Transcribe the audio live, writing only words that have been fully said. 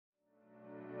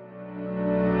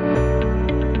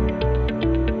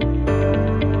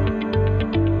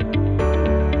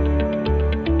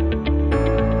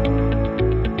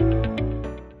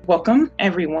Welcome,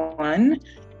 everyone.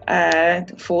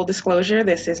 Full disclosure,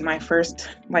 this is my first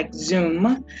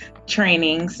Zoom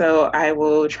training, so I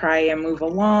will try and move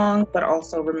along, but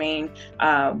also remain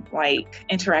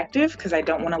interactive because I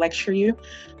don't want to lecture you.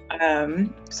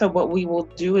 So what we will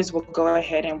do is we'll go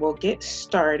ahead and we'll get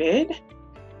started.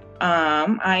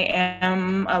 I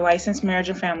am a licensed marriage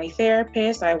and family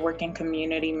therapist. I work in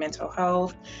community mental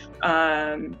health.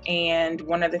 And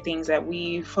one of the things that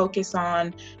we focus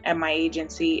on at my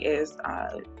agency is,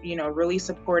 really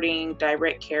supporting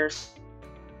direct care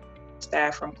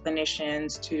staff from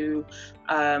clinicians to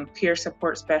peer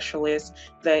support specialists,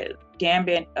 the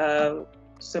gambit of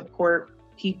support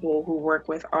people who work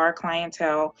with our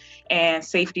clientele, and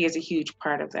safety is a huge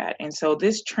part of that. And so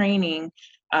this training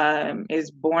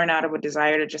is born out of a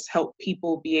desire to just help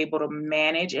people be able to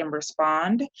manage and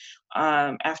respond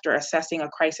after assessing a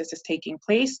crisis is taking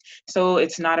place. So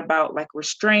it's not about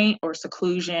restraint or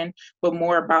seclusion, but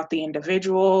more about the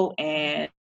individual and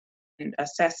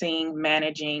assessing,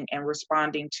 managing, and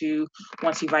responding to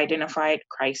once you've identified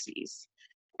crises.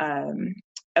 Um,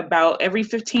 about every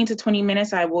 15 to 20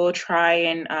 minutes, I will try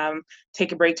and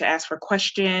take a break to ask for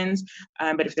questions.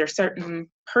 But if there's certain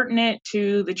pertinent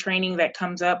to the training that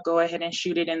comes up, go ahead and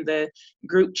shoot it in the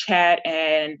group chat,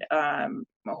 and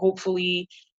hopefully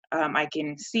I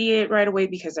can see it right away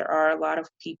because there are a lot of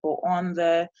people on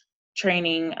the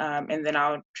training, and then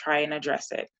I'll try and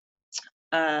address it.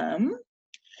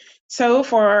 So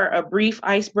for a brief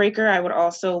icebreaker, I would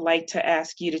also like to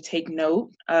ask you to take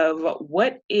note of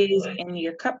what is in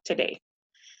your cup today.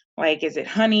 Like, is it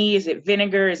honey? Is it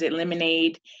vinegar? Is it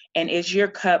lemonade? And is your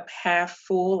cup half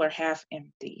full or half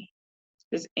empty?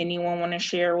 Does anyone want to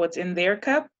share what's in their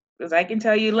cup? Because I can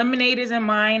tell you lemonade is in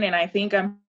mine, and I think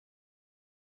I'm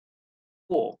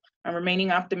full. I'm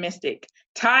remaining optimistic.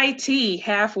 Thai tea,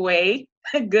 halfway.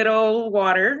 Good old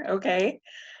water. Okay.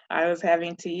 I was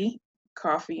having tea,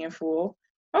 coffee, and full.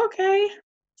 Okay.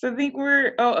 So I think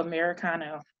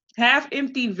Americano. Half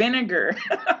empty vinegar.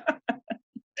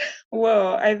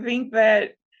 Well, I think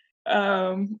that,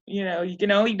 you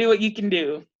can only do what you can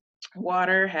do.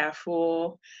 Water, half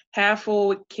full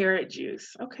with carrot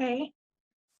juice. Okay.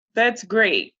 That's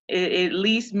great. It at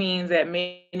least means that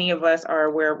many of us are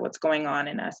aware of what's going on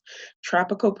in us.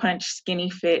 Tropical punch, skinny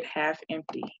fit, half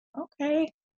empty.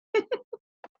 Okay.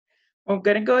 I'm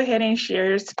going to go ahead and share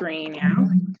your screen now.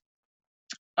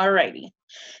 Alrighty.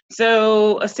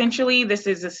 So essentially, this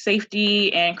is a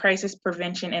safety and crisis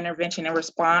prevention, intervention, and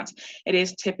response. It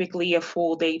is typically a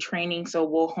full day training, so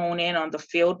we'll hone in on the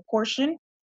field portion.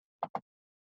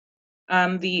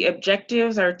 The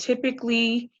objectives are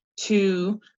typically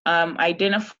to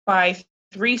identify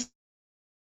 3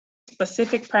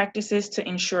 specific practices to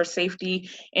ensure safety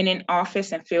in an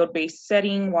office and field-based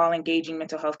setting while engaging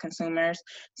mental health consumers.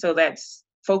 So that's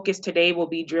focus today will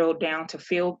be drilled down to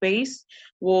field-based.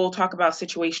 We'll talk about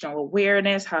situational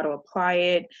awareness, how to apply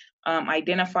it,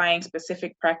 identifying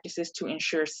specific practices to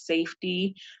ensure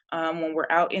safety when we're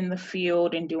out in the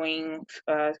field and doing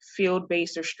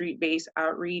field-based or street-based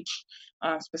outreach,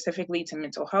 specifically to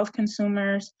mental health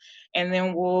consumers. And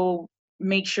then we'll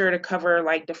make sure to cover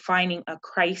defining a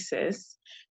crisis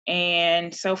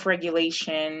and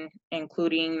self-regulation,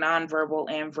 including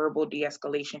nonverbal and verbal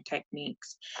de-escalation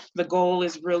techniques. The goal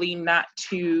is really not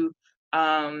to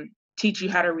teach you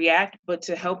how to react, but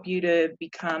to help you to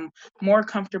become more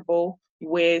comfortable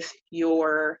with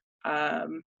your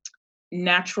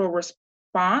natural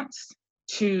response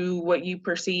to what you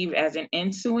perceive as an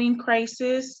ensuing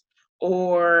crisis,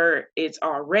 or it's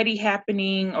already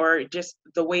happening, or just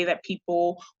the way that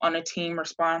people on a team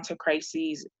respond to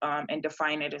crises, and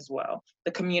define it as well.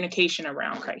 The communication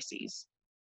around crises.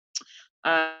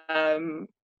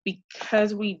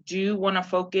 Because we do want to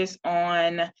focus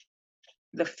on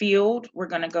the field, we're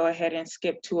going to go ahead and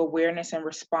skip to awareness and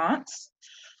response.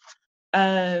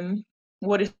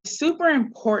 What is super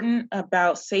important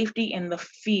about safety in the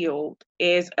field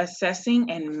is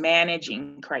assessing and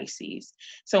managing crises.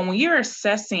 So when you're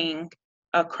assessing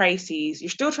a crisis, you're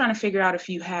still trying to figure out if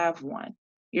you have one.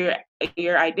 You're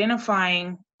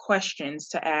identifying questions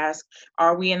to ask.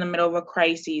 Are we in the middle of a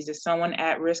crisis? Is someone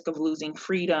at risk of losing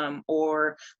freedom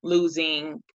or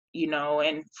losing,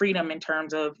 and freedom in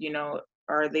terms of,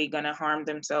 are they going to harm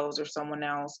themselves or someone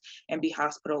else and be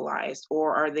hospitalized?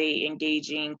 Or are they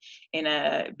engaging in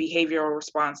a behavioral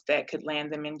response that could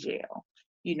land them in jail?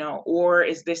 Or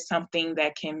is this something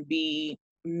that can be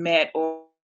met or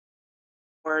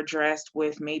addressed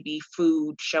with maybe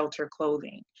food, shelter,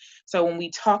 clothing? So when we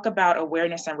talk about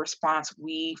awareness and response,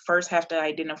 we first have to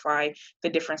identify the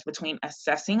difference between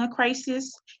assessing a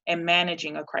crisis and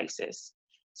managing a crisis.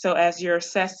 So as you're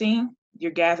assessing,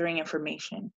 you're gathering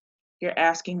information, you're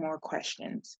asking more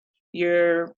questions,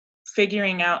 you're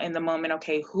figuring out in the moment,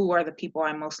 okay, who are the people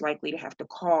I'm most likely to have to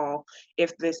call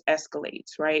if this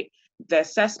escalates, right? The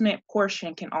assessment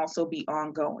portion can also be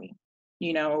ongoing.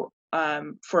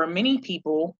 For many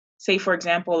people, say, for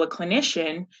example, a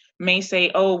clinician may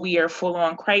say, oh, we are full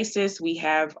on crisis, we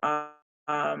have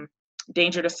um,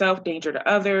 danger to self, danger to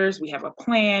others, we have a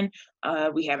plan,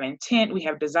 we have intent, we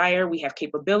have desire, we have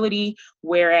capability.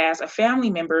 Whereas a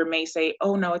family member may say,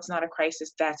 oh, no, it's not a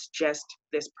crisis, that's just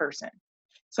this person.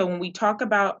 So when we talk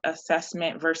about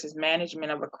assessment versus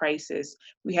management of a crisis,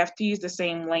 we have to use the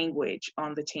same language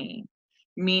on the team,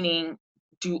 meaning,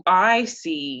 do I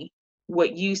see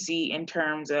what you see in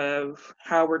terms of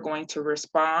how we're going to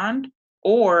respond?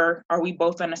 Or are we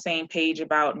both on the same page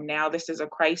about now this is a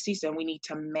crisis and we need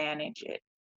to manage it?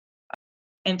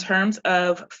 In terms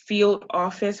of field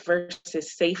office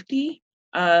versus safety,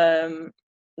 um,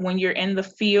 when you're in the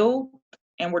field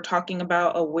and we're talking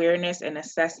about awareness and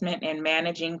assessment and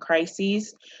managing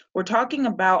crises, we're talking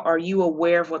about, are you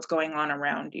aware of what's going on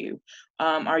around you?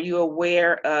 Are you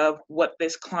aware of what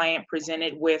this client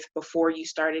presented with before you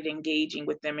started engaging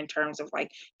with them in terms of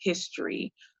like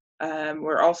history?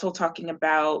 We're also talking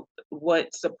about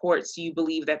what supports you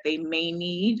believe that they may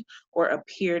need or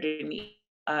appear to need.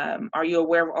 Are you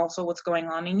aware of also what's going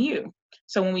on in you?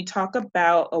 So when we talk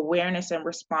about awareness and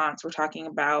response, we're talking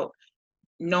about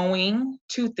knowing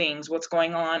two things, what's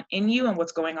going on in you and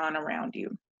what's going on around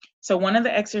you. So one of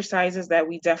the exercises that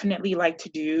we definitely like to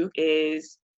do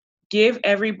is give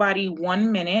everybody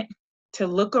 1 minute to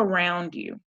look around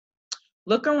you.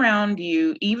 Look around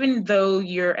you, even though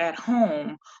you're at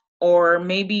home, or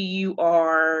maybe you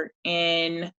are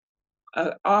in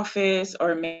an office,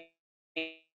 or maybe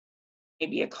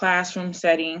a classroom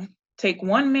setting. Take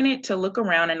 1 minute to look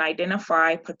around and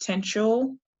identify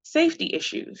potential safety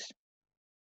issues.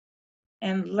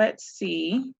 And let's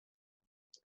see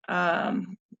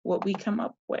what we come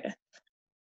up with.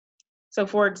 So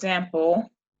for example,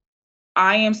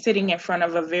 I am sitting in front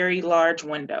of a very large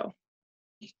window.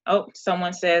 Oh,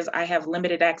 someone says I have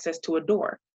limited access to a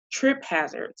door. Trip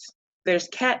hazards. There's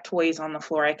cat toys on the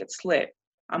floor I could slip.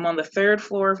 I'm on the 3rd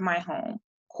floor of my home.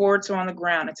 Cords are on the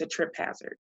ground. It's a trip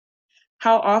hazard.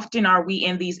 How often are we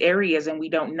in these areas and we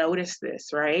don't notice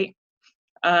this, right?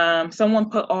 Someone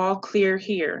put all clear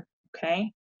here,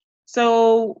 okay?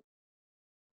 So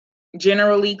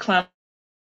generally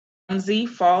clumsy,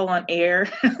 fall on air.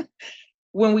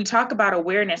 When we talk about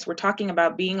awareness, we're talking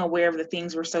about being aware of the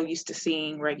things we're so used to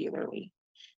seeing regularly.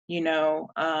 You know,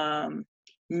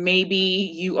 maybe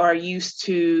you are used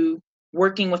to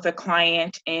working with a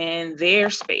client in their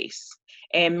space,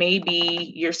 and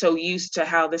maybe you're so used to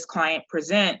how this client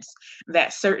presents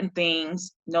that certain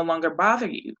things no longer bother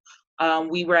you.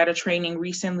 We were at a training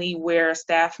recently where a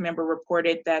staff member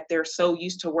reported that they're so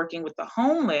used to working with the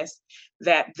homeless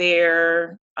that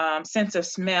their sense of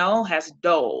smell has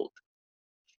dulled.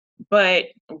 But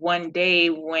one day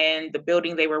when the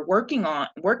building they were working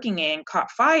in caught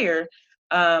fire,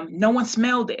 no one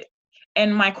smelled it.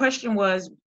 And my question was,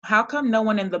 how come no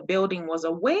one in the building was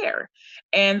aware?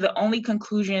 And the only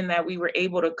conclusion that we were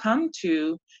able to come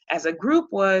to as a group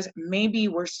was, maybe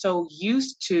we're so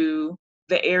used to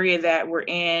the area that we're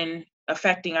in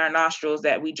affecting our nostrils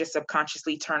that we just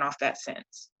subconsciously turn off that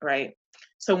sense, right?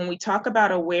 So when we talk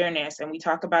about awareness and we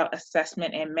talk about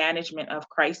assessment and management of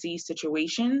crises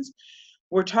situations,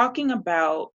 we're talking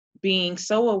about being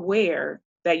so aware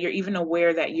that you're even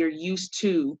aware that you're used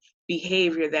to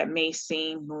behavior that may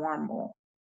seem normal,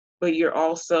 but you're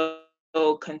also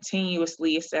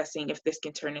continuously assessing if this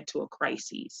can turn into a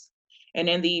crisis. And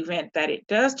in the event that it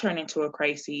does turn into a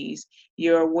crisis,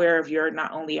 you're aware of your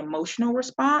not only emotional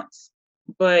response,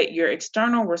 but your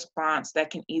external response that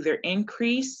can either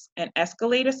increase and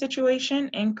escalate a situation,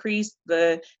 increase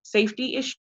the safety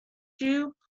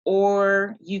issue,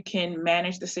 or you can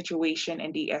manage the situation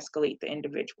and de-escalate the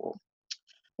individual.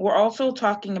 We're also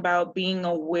talking about being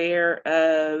aware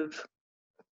of,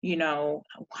 you know,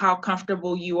 how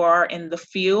comfortable you are in the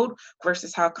field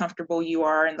versus how comfortable you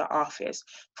are in the office.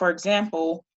 For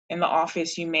example, in the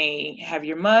office, you may have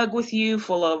your mug with you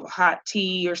full of hot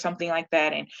tea or something like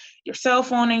that, and your cell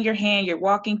phone in your hand, you're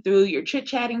walking through, you're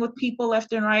chit-chatting with people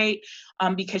left and right,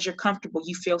 because you're comfortable,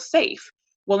 you feel safe.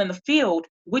 Well, in the field,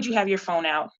 would you have your phone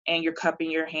out and your cup in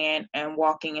your hand and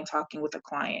walking and talking with a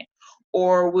client?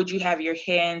 Or would you have your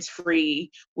hands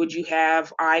free? Would you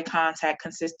have eye contact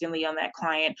consistently on that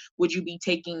client? Would you be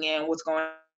taking in what's going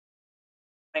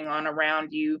on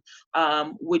around you?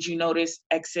 Would you notice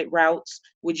exit routes?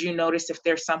 Would you notice if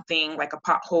there's something like a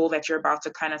pothole that you're about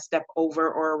to kind of step over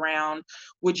or around?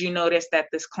 Would you notice that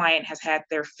this client has had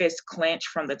their fist clenched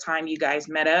from the time you guys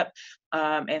met up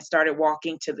and started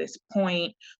walking to this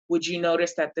point? Would you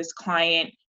notice that this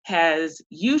client has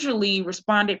usually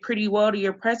responded pretty well to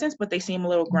your presence, but they seem a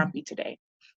little grumpy today?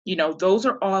 Those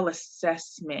are all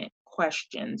assessment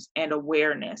questions and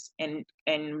awareness, and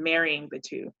marrying the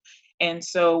two. And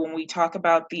so when we talk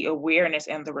about the awareness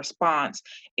and the response,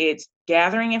 it's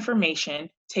gathering information,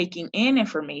 taking in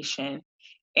information,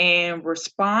 and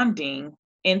responding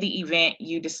in the event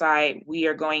you decide we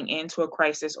are going into a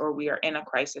crisis or we are in a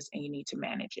crisis and you need to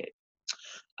manage it.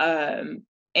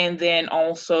 And then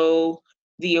also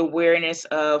the awareness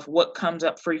of what comes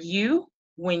up for you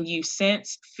when you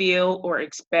sense, feel, or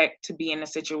expect to be in a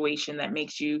situation that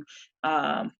makes you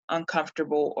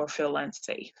uncomfortable or feel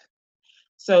unsafe.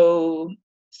 So,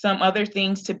 some other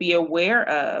things to be aware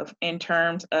of in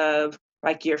terms of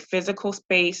like your physical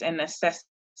space and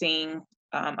assessing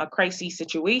a crisis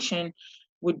situation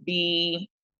would be,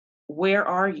 where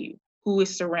are you? Who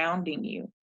is surrounding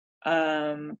you?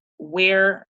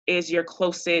 Where is your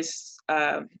closest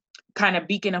kind of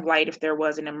beacon of light if there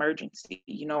was an emergency?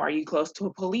 Are you close to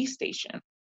a police station?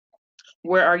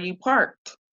 Where are you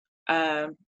parked?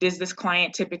 Does this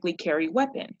client typically carry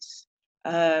weapons?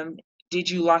 Um, did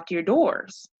you lock your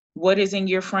doors? What is in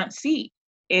your front seat?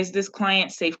 Is this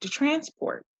client safe to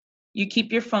transport? You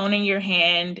keep your phone in your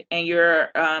hand and your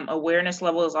awareness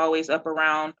level is always up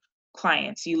around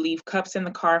clients. You leave cups in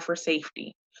the car for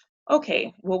safety.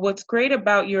 Okay, well, what's great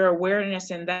about your awareness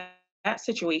in that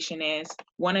situation is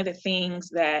one of the things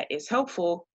that is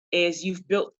helpful is you've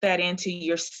built that into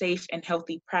your safe and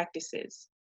healthy practices.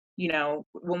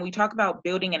 When we talk about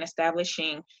building and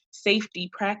establishing safety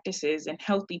practices and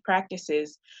healthy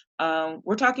practices,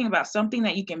 we're talking about something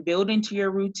that you can build into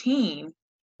your routine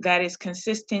that is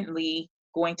consistently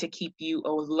going to keep you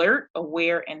alert,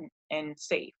 aware, and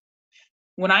safe.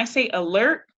 When I say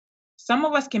alert, some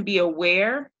of us can be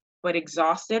aware but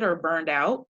exhausted or burned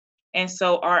out. And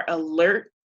so our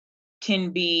alert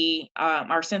can be,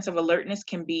 our sense of alertness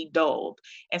can be dulled.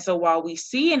 And so while we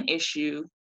see an issue,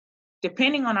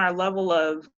 depending on our level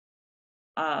of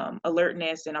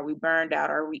alertness, and are we burned out?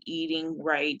 Are we eating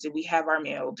right? Did we have our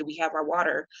meal? Do we have our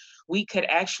water? We could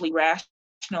actually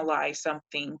rationalize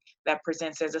something that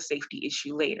presents as a safety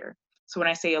issue later. So when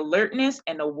I say alertness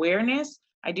and awareness,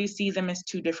 I do see them as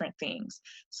two different things.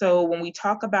 So when we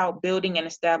talk about building and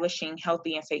establishing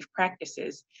healthy and safe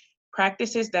practices,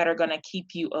 practices that are going to keep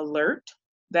you alert,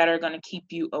 that are going to keep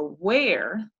you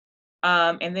aware,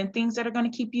 and then things that are going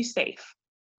to keep you safe.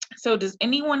 So does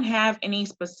anyone have any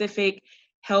specific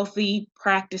healthy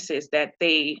practices that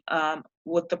they,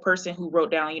 with the person who wrote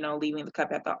down, leaving the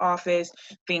cup at the office,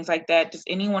 things like that? Does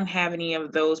anyone have any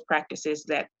of those practices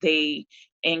that they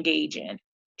engage in?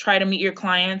 Try to meet your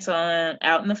clients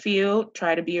out in the field.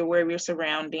 Try to be aware of your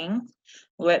surroundings.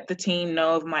 Let the team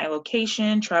know of my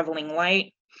location, traveling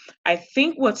light. I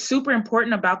think what's super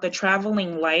important about the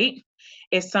traveling light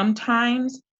is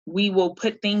sometimes we will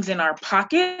put things in our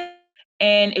pocket,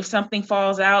 and if something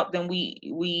falls out, then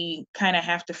we kind of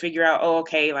have to figure out, oh,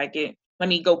 okay, like let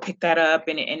me go pick that up,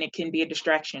 and it can be a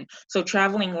distraction. So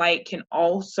traveling light can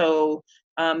also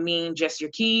mean just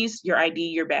your keys, your ID,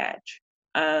 your badge.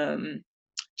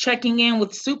 Checking in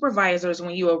with supervisors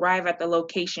when you arrive at the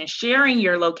location, sharing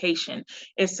your location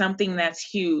is something that's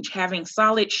huge. Having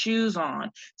solid shoes on,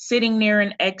 sitting near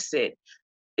an exit,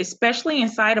 especially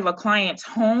inside of a client's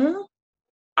home,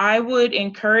 I would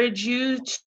encourage you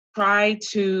to try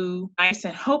to, nice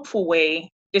and helpful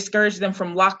way, discourage them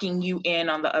from locking you in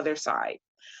on the other side.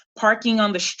 Parking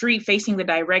on the street facing the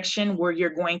direction where you're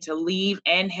going to leave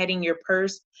and heading your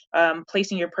purse,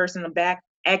 placing your purse in the back,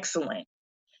 excellent.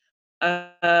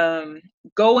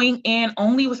 Going in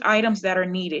only with items that are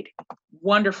needed,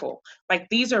 wonderful. Like,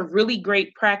 these are really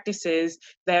great practices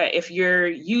that if you're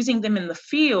using them in the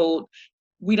field,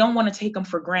 we don't want to take them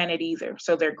for granted either.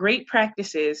 So they're great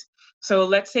practices. So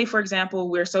let's say, for example,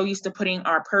 we're so used to putting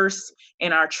our purse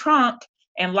in our trunk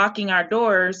and locking our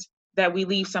doors that we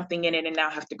leave something in it and now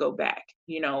have to go back.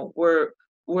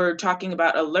 We're talking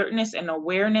about alertness and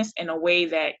awareness in a way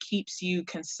that keeps you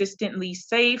consistently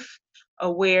safe,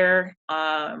 aware,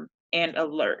 and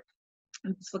alert.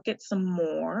 Let's look at some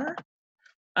more.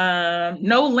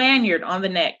 No lanyard on the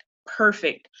neck.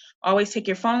 Perfect. Always take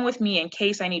your phone with me in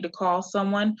case I need to call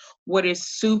someone. What is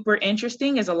super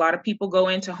interesting is a lot of people go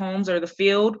into homes or the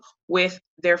field with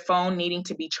their phone needing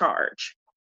to be charged.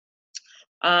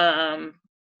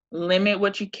 Limit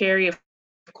what you carry, of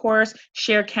course.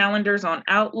 Share calendars on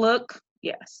Outlook.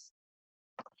 Yes.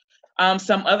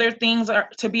 Some other things are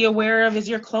to be aware of is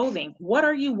your clothing. What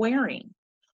are you wearing?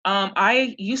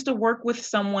 I used to work with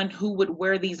someone who would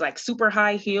wear these like super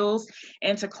high heels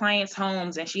into clients'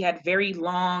 homes, and she had very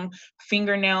long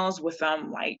fingernails with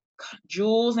like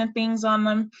jewels and things on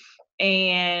them.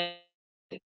 And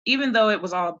even though it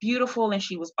was all beautiful and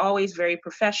she was always very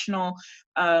professional,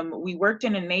 we worked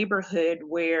in a neighborhood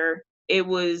where it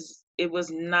was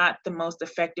not the most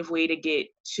effective way to get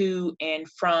to and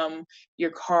from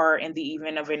your car in the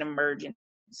event of an emergency,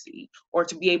 or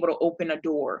to be able to open a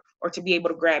door, or to be able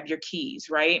to grab your keys,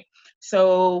 right?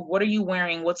 So what are you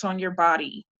wearing? What's on your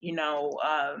body?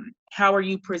 How are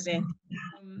you presenting?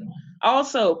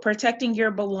 Also, protecting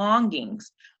your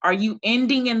belongings. Are you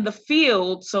ending in the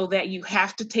field so that you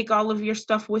have to take all of your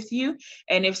stuff with you?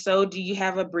 And if so, do you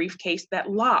have a briefcase that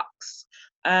locks?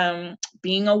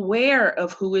 Being aware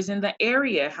of who is in the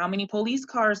area. How many police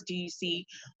cars do you see?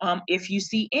 If you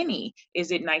see any,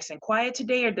 is it nice and quiet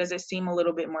today, or does it seem a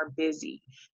little bit more busy?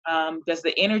 Does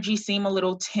the energy seem a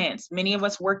little tense? Many of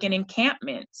us work in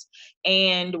encampments.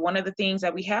 And one of the things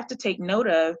that we have to take note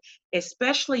of,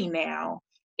 especially now,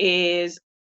 is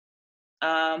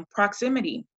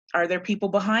proximity. Are there people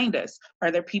behind us?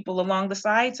 Are there people along the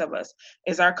sides of us?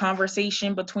 Is our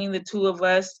conversation between the two of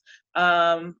us,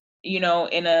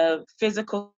 in a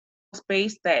physical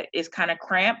space that is kind of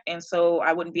cramped, and so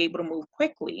I wouldn't be able to move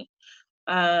quickly?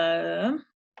 Um,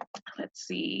 let's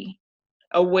see.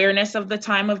 Awareness of the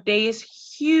time of day is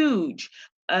huge,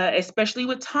 especially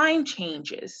with time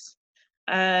changes.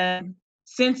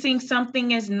 Sensing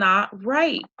something is not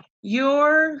right.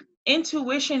 Your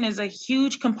intuition is a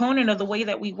huge component of the way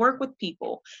that we work with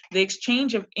people. The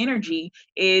exchange of energy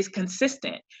is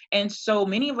consistent. And so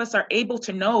many of us are able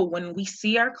to know when we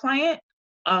see our client,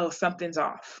 oh, something's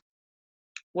off.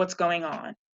 What's going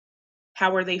on?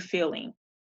 How are they feeling?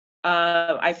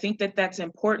 I think that that's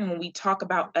important when we talk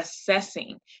about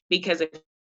assessing, because if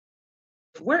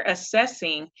we're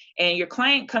assessing and your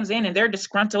client comes in and they're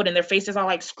disgruntled and their face is all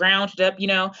like scrounged up,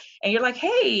 and you're like,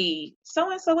 hey,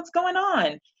 so and so, what's going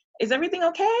on? Is everything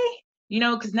okay?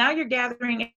 Because now you're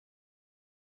gathering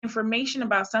information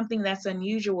about something that's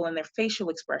unusual in their facial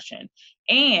expression,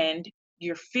 and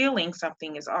you're feeling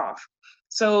something is off.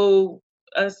 So,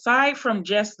 aside from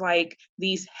just like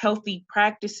these healthy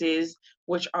practices,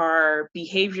 which are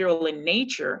behavioral in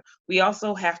nature, we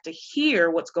also have to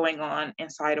hear what's going on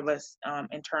inside of us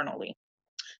internally.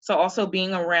 So, also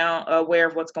being aware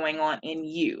of what's going on in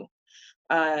you.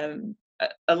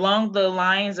 Along the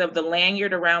lines of the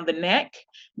lanyard around the neck,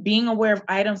 being aware of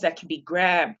items that can be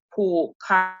grabbed, pulled,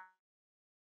 caught,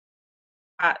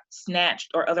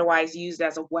 snatched, or otherwise used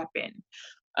as a weapon.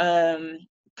 Um,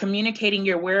 Communicating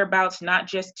your whereabouts not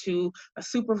just to a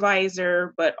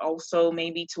supervisor, but also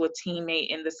maybe to a teammate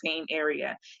in the same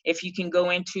area. If you can go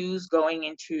in twos, going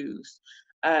in twos.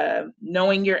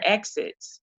 Knowing your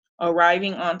exits,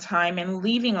 arriving on time and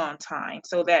leaving on time,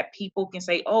 so that people can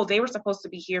say, oh, they were supposed to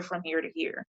be here from here to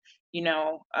here. You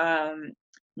know,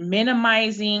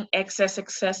 minimizing excess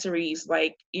accessories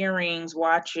like earrings,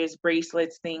 watches,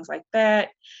 bracelets, things like that.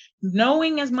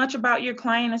 Knowing as much about your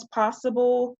client as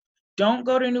possible. Don't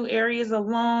go to new areas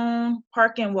alone.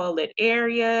 Park in well-lit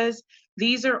areas.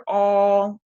 These are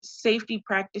all safety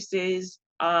practices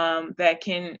that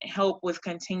can help with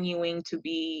continuing to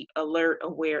be alert,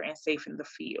 aware, and safe in the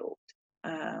field.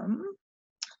 Um,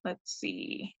 let's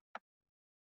see.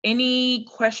 Any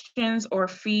questions or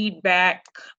feedback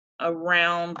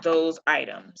around those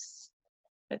items?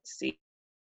 Let's see.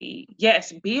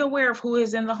 Yes, be aware of who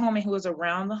is in the home and who is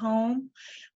around the home.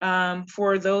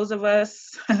 For those of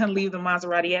us, leave the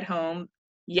Maserati at home.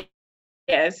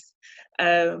 Yes.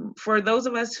 For those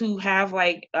of us who have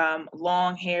like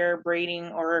long hair, braiding,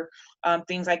 or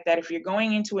things like that, if you're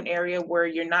going into an area where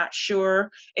you're not sure,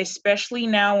 especially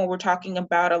now when we're talking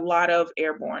about a lot of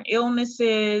airborne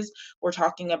illnesses, we're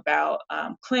talking about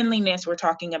cleanliness, we're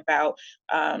talking about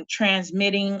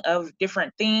transmitting of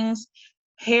different things,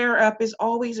 hair up is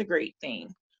always a great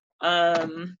thing.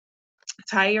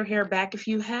 Tie your hair back if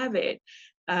you have it.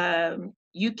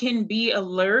 You can be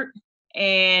alert.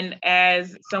 And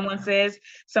as someone says,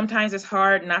 sometimes it's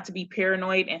hard not to be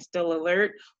paranoid and still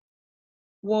alert.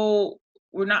 Well,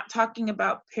 we're not talking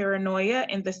about paranoia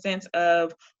in the sense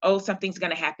of, oh, something's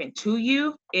going to happen to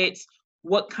you. It's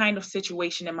what kind of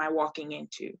situation am I walking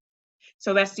into?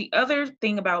 So that's the other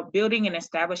thing about building and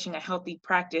establishing a healthy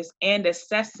practice and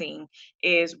assessing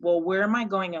is, well, where am I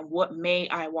going and what may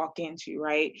I walk into,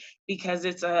 right? Because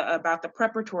it's about the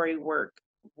preparatory work.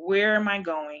 Where am I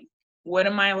going? What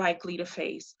am I likely to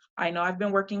face? I know I've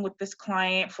been working with this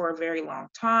client for a very long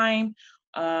time.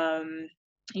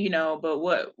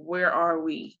 But where are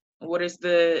we? What is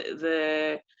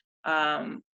the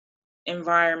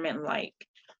environment like?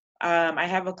 I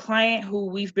have a client who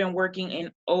we've been working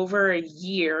in over a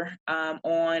year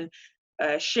on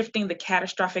shifting the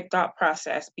catastrophic thought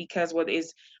process, because what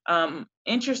is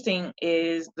interesting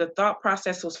is the thought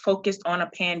process was focused on a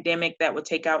pandemic that would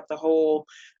take out the whole,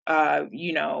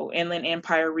 Inland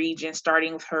Empire region,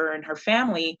 starting with her and her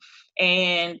family,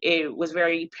 and it was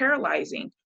very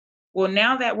paralyzing. Well,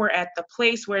 now that we're at the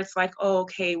place where it's like, oh,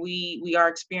 okay, we are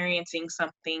experiencing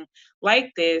something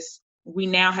like this, we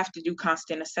now have to do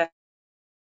constant assessment.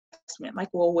 Like,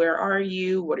 well, where are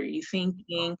you? What are you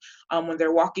thinking? When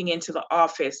they're walking into the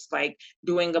office, like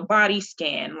doing a body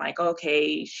scan, like,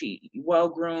 okay, she well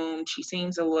groomed, she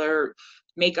seems alert,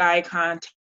 make eye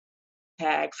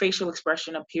contact, facial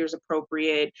expression appears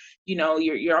appropriate.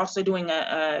 You're also doing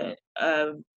a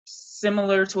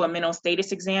similar to a mental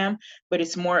status exam, but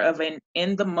it's more of an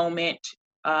in the moment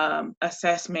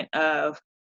assessment of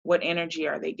what energy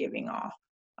are they giving off,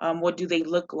 what do they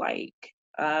look like,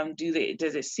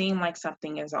 does it seem like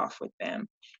something is off with them?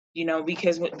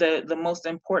 Because the most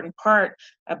important part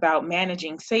about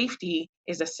managing safety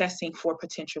is assessing for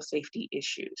potential safety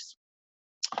issues.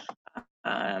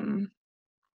 Um,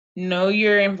 Know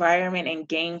your environment and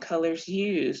gain colors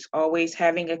used. Always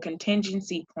having a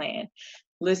contingency plan.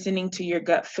 Listening to your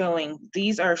gut feeling.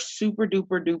 These are super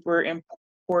duper duper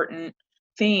important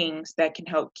things that can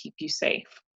help keep you safe.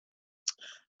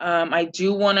 I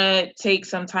do want to take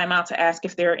some time out to ask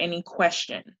if there are any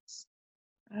questions.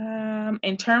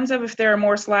 In terms of if there are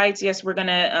more slides, yes, we're going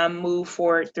to move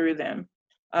forward through them.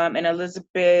 And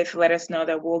Elizabeth let us know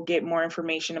that we'll get more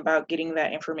information about getting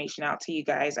that information out to you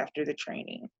guys after the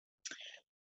training.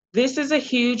 This is a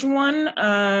huge one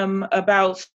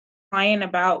about lying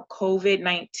about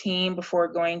COVID-19 before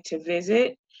going to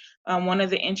visit. One of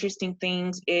the interesting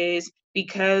things is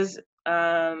because,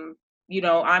 I'm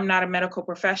not a medical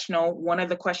professional, one of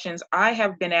the questions I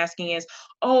have been asking is,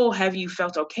 oh, have you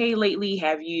felt okay lately?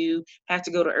 Have you had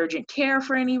to go to urgent care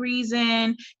for any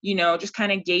reason? Just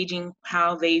kind of gauging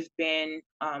how they've been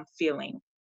feeling.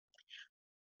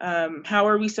 How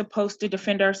are we supposed to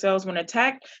defend ourselves when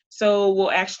attacked? So we'll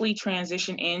actually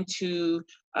transition into,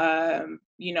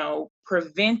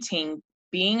 preventing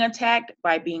being attacked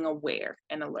by being aware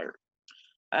and alert.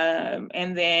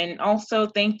 And then also,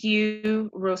 thank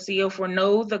you, Rocio, for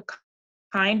know the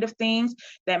kind of things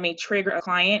that may trigger a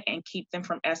client and keep them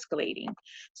from escalating.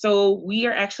 So we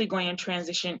are actually going to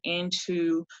transition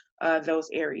into those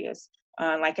areas.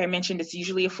 Like I mentioned, it's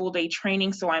usually a full day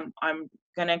training, so I'm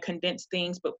gonna condense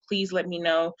things, but please let me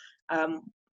know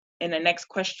in the next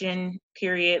question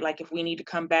period, like if we need to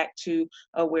come back to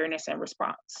awareness and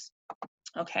response.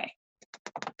 Okay.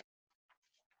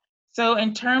 So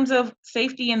in terms of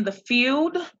safety in the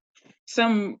field,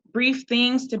 some brief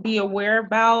things to be aware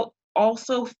about.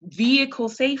 Also, vehicle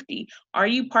safety. Are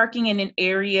you parking in an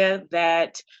area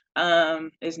that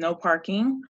is no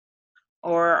parking,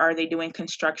 or are they doing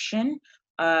construction?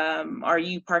 Are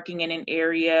you parking in an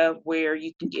area where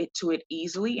you can get to it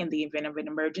easily in the event of an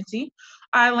emergency?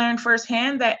 I learned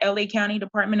firsthand that LA County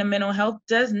Department of Mental Health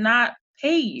does not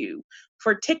pay you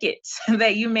for tickets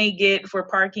that you may get for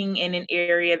parking in an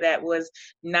area that was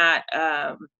not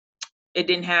it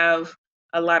didn't have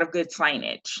a lot of good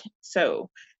signage. So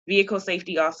vehicle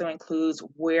safety also includes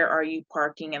where are you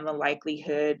parking and the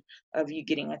likelihood of you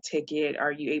getting a ticket.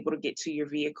 Are you able to get to your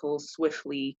vehicle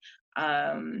swiftly?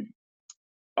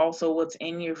 Also, what's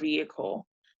in your vehicle.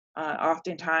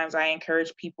 Oftentimes, I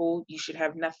encourage people you should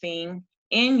have nothing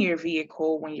in your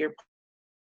vehicle when you're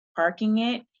parking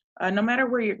it, no matter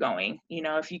where you're going.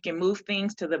 If you can move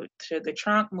things to the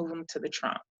trunk, move them to the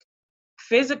trunk.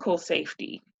 Physical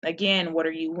safety. Again, what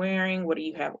are you wearing? What do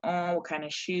you have on? What kind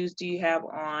of shoes do you have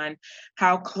on?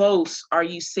 How close are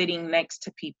you sitting next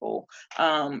to people?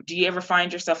 Do you ever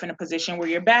find yourself in a position where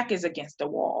your back is against a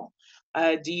wall?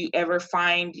 Do you ever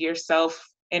find yourself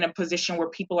in a position where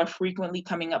people are frequently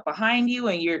coming up behind you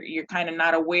and you're kind of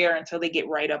not aware until they get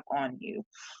right up on you?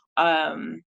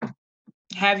 Um,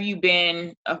 have you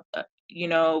been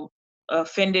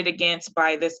offended against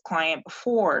by this client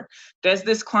before? Does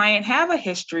this client have a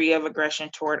history of aggression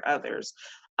toward others?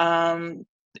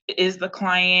 Is the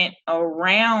client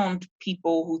around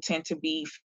people who tend to be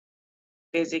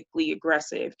physically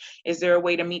aggressive? Is there a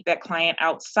way to meet that client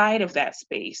outside of that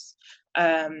space?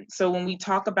 So when we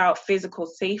talk about physical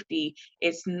safety,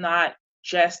 it's not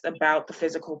just about the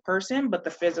physical person, but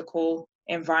the physical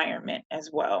environment as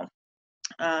well.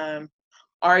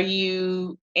 Are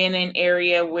you in an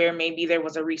area where maybe there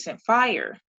was a recent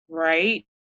fire, right?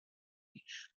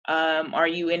 Are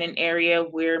you in an area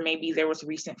where maybe there was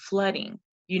recent flooding?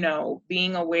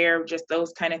 Being aware of just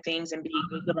those kind of things and being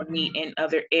able to meet in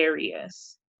other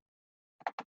areas.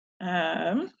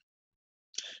 Um,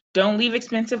 don't leave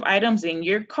expensive items in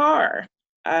your car.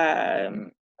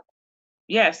 Um,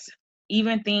 yes,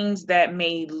 even things that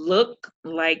may look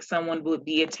like someone would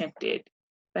be attempted.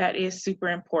 That is super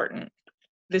important.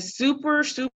 The super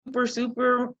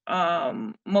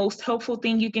most helpful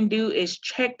thing you can do is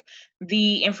check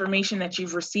the information that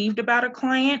you've received about a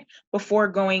client before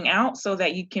going out so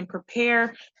that you can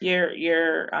prepare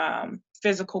your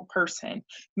physical person.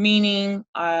 Meaning,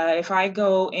 if I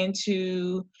go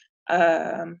into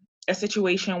a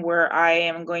situation where I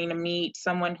am going to meet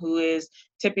someone who is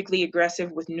typically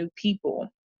aggressive with new people,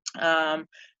 um,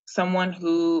 someone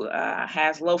who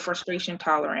has low frustration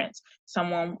tolerance,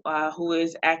 someone who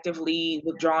is actively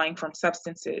withdrawing from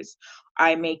substances.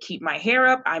 I may keep my hair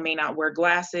up. I may not wear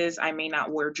glasses. I may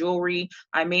not wear jewelry.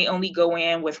 I may only go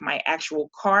in with my actual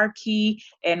car key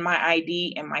and my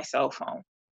ID and my cell phone.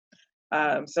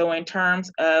 So, in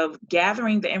terms of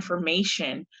gathering the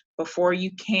information before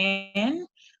you can,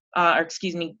 or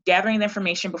excuse me, gathering the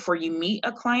information before you meet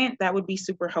a client, that would be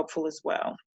super helpful as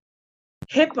well.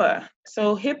 HIPAA.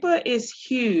 So HIPAA is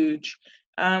huge.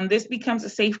 This becomes a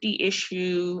safety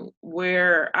issue.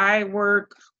 Where I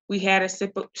work, we had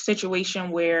a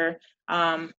situation where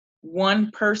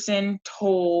one person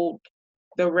told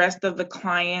the rest of the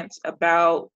clients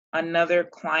about another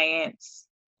client's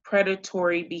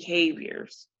predatory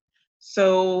behaviors.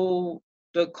 So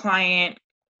the client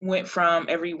went from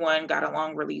everyone got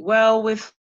along really well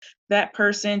with that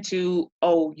person to,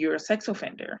 oh, you're a sex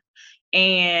offender.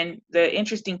 And the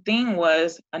interesting thing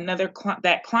was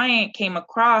that client came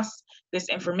across this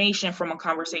information from a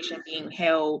conversation being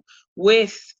held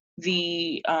with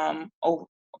the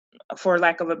for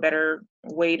lack of a better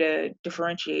way to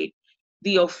differentiate,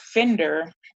 the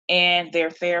offender and their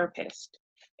therapist.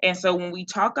 And so when we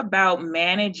talk about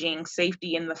managing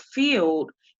safety in the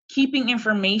field, keeping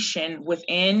information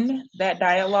within that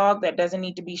dialogue that doesn't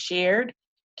need to be shared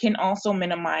can also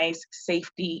minimize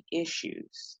safety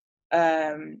issues.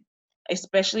 Um,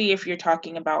 Especially if you're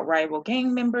talking about rival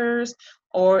gang members,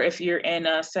 or if you're in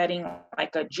a setting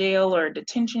like a jail or a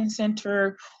detention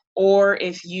center, or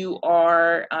if you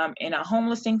are in a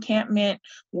homeless encampment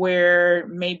where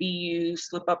maybe you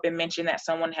slip up and mention that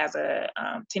someone has a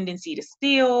tendency to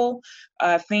steal,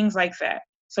 things like that.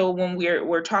 So when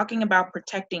we're talking about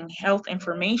protecting health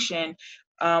information,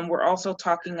 we're also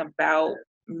talking about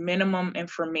minimum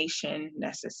information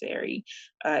necessary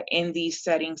in these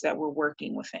settings that we're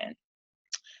working within.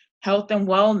 Health and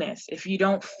wellness. If you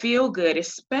don't feel good,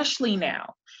 especially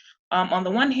now, on the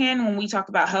one hand, when we talk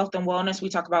about health and wellness, we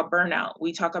talk about burnout.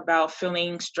 We talk about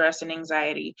feeling stress and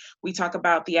anxiety. We talk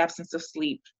about the absence of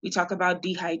sleep. We talk about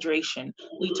dehydration.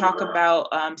 We talk about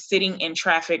sitting in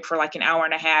traffic for like an hour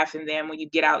and a half, and then when you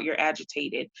get out, you're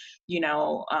agitated.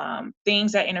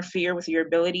 Things that interfere with your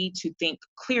ability to think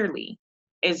clearly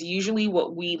is usually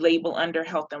what we label under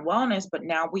health and wellness. But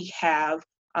now we have,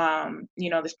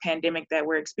 this pandemic that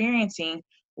we're experiencing,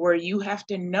 where you have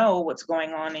to know what's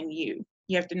going on in you.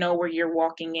 You have to know where you're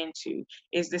walking into.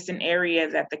 Is this an area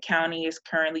that the county is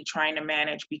currently trying to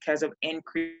manage because of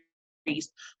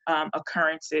increased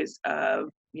occurrences of,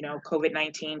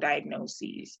 COVID-19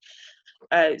 diagnoses?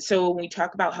 So when we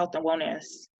talk about health and wellness,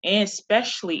 and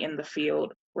especially in the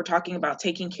field, we're talking about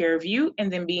taking care of you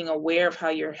and then being aware of how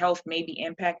your health may be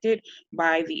impacted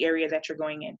by the area that you're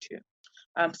going into.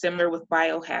 Similar with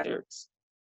biohazards.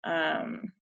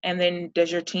 Um, and then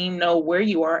does your team know where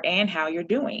you are and how you're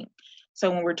doing? So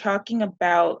when we're talking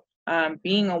about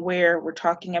being aware, we're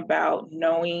talking about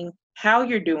knowing how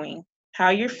you're doing, how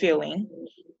you're feeling,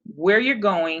 where you're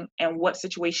going, and what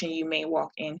situation you may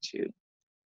walk into.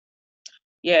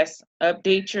 Yes,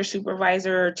 update your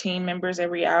supervisor or team members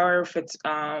every hour if it's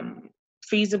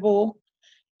feasible.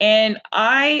 And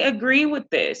I agree with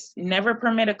this. Never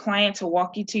permit a client to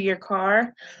walk you to your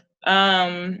car.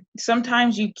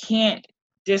 Sometimes you can't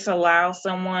disallow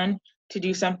someone to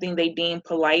do something they deem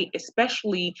polite,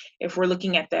 especially if we're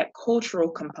looking at that cultural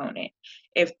component.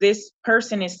 If this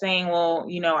person is saying, well,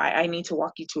 I need to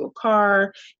walk you to a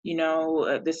car,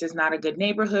 this is not a good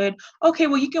neighborhood. Okay,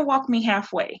 well, you can walk me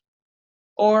halfway.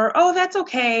 Or, oh, that's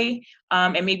okay.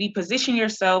 And maybe position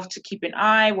yourself to keep an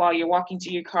eye while you're walking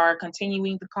to your car,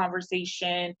 continuing the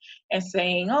conversation and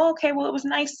saying, oh, okay, well, it was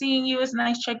nice seeing you. It's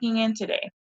nice checking in today.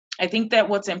 I think that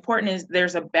what's important is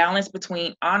there's a balance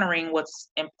between honoring what's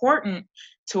important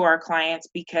to our clients,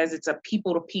 because it's a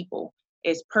people to people.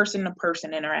 is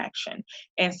person-to-person interaction.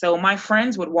 And so my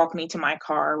friends would walk me to my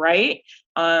car, right?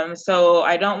 So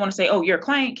I don't want to say, oh, your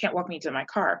client can't walk me to my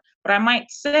car. But I might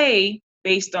say,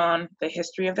 based on the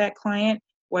history of that client,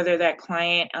 whether that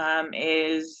client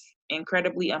is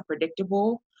incredibly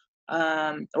unpredictable,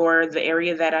 or the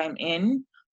area that I'm in,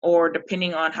 or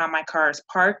depending on how my car is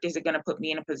parked, is it going to put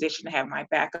me in a position to have my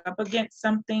back up against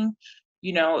something?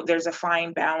 There's a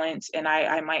fine balance, and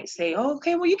I might say, oh,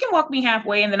 okay, well, you can walk me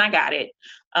halfway, and then I got it,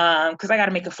 because I got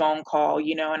to make a phone call,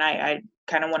 and I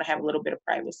kind of want to have a little bit of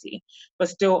privacy, but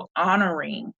still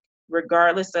honoring,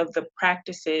 regardless of the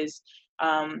practices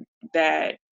um,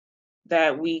 that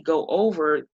that we go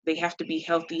over, they have to be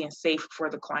healthy and safe for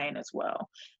the client as well.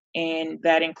 And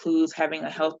that includes having a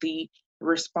healthy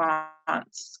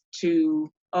response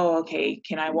to, oh, okay,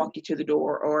 can I walk you to the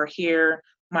door? Or here,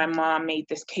 my mom made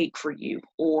this cake for you,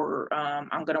 or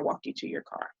I'm going to walk you to your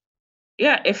car.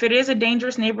 Yeah, if it is a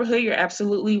dangerous neighborhood, you're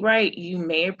absolutely right. You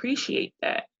may appreciate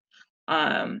that.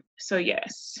 So,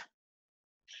 yes.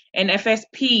 And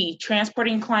FSP,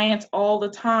 transporting clients all the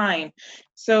time.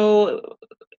 So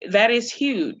that is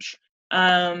huge.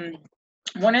 Um,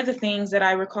 One of the things that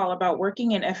I recall about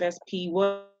working in FSP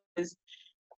was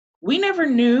we never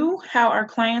knew how our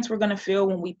clients were going to feel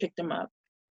when we picked them up.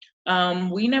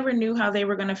 We never knew how they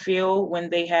were going to feel when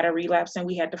they had a relapse and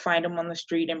we had to find them on the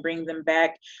street and bring them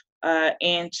back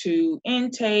into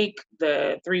intake,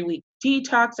 the 3-week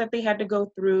detox that they had to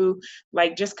go through,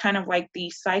 like just kind of like the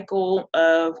cycle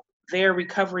of their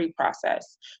recovery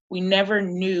process. We never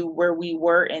knew where we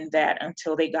were in that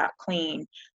until they got clean.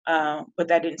 But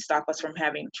that didn't stop us from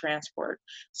having transport.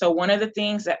 So one of the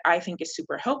things that I think is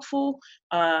super helpful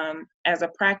as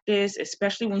a practice,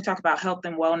 especially when we talk about health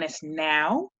and wellness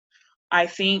now, I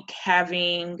think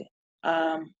having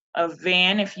a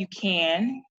van, if you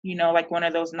can, like one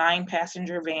of those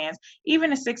 9-passenger vans,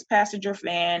 even a 6-passenger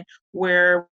van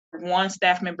where one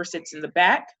staff member sits in the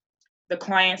back, the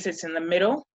client sits in the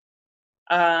middle.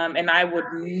 And I would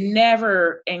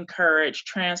never encourage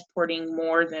transporting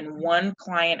more than one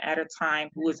client at a time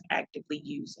who is actively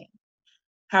using.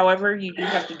 However, you do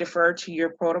have to defer to your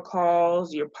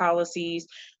protocols, your policies.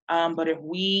 But if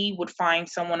we would find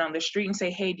someone on the street and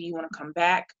say, hey, do you want to come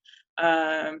back?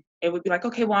 It would be like,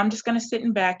 okay, well, I'm just going to sit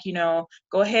in back,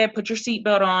 go ahead, put your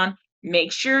seatbelt on,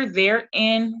 make sure they're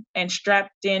in and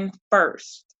strapped in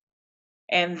first,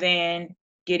 and then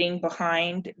getting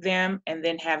behind them and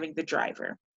then having the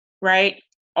driver, right?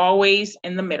 Always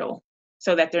in the middle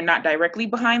so that they're not directly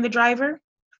behind the driver,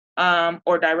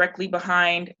 or directly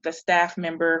behind the staff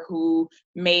member who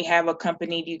may have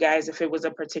accompanied you guys if it was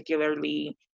a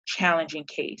particularly challenging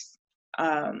case.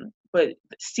 But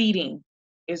seating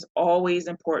is always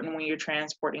important when you're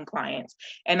transporting clients.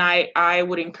 And I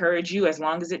would encourage you, as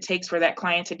long as it takes for that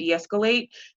client to de-escalate,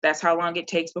 that's how long it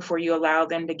takes before you allow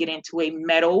them to get into a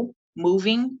metal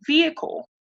moving vehicle,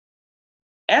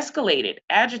 escalated,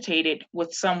 agitated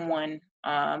with someone,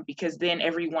 because then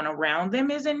everyone around them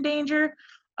is in danger,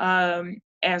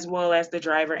 as well as the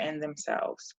driver and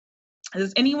themselves.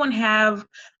 Does anyone have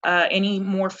any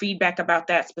more feedback about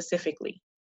that specifically?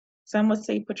 Some would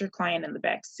say put your client in the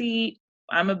back seat.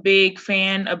 I'm a big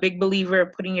fan, a big believer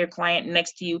of putting your client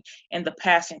next to you in the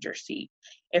passenger seat.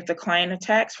 If the client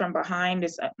attacks from behind,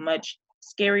 is much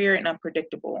scarier and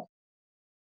unpredictable.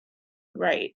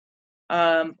 Right.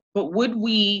 But what do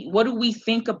we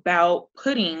think about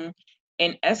putting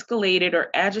an escalated or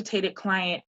agitated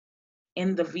client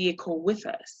in the vehicle with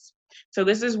us? So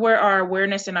this is where our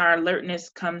awareness and our alertness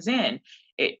comes in.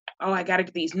 I got to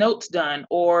get these notes done,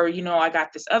 or I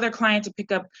got this other client to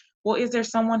pick up. Well, is there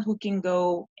someone who can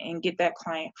go and get that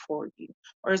client for you,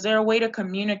 or is there a way to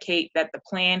communicate that the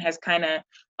plan has kind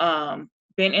of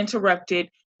been interrupted?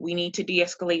 We need to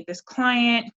de-escalate this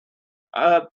client.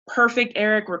 Perfect,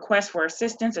 Eric. Request for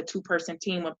assistance, a 2-person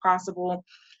team if possible.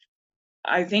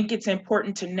 I think it's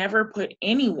important to never put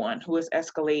anyone who is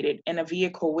escalated in a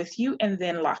vehicle with you and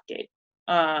then lock it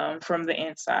from the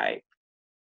inside.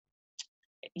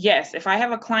 Yes, if I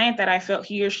have a client that I felt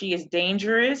he or she is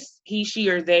dangerous, he, she,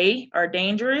 or they are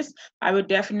dangerous, I would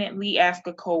definitely ask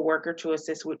a coworker to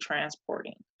assist with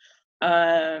transporting.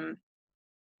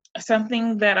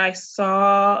 Something that I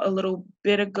saw a little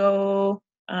bit ago,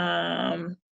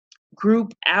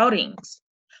 group outings.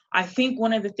 I think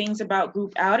one of the things about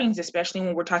group outings, especially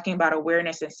when we're talking about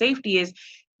awareness and safety, is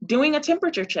doing a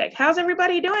temperature check. How's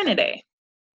everybody doing today?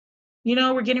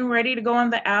 We're getting ready to go on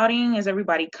the outing. Is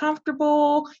everybody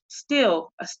comfortable?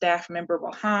 Still a staff member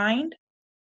behind,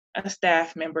 a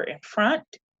staff member in front,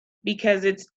 because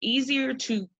it's easier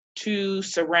to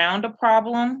surround a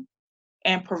problem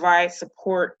and provide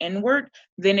support inward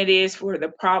than it is for the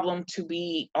problem to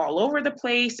be all over the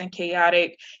place and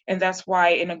chaotic. And that's why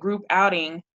in a group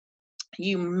outing,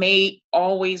 you may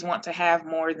always want to have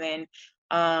more than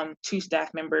 2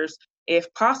 staff members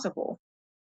if possible,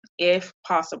 if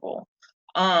possible.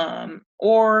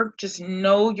 Or just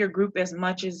know your group as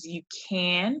much as you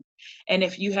can. And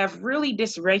if you have really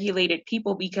dysregulated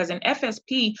people, because in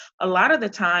FSP, a lot of the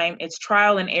time it's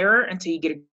trial and error until you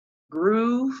get a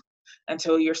groove,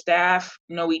 until your staff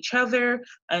know each other,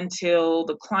 until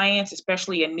the clients,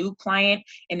 especially a new client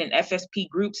in an FSP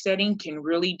group setting, can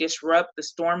really disrupt the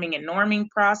storming and norming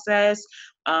process.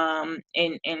 And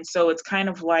so it's kind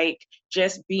of like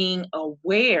just being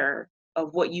aware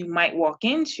of what you might walk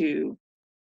into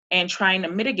and trying to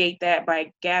mitigate that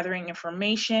by gathering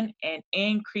information and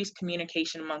increase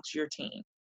communication amongst your team.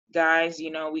 Guys,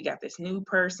 we got this new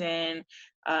person,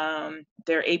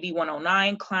 they're AB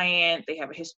 109 client, they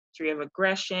have a history of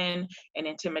aggression and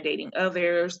intimidating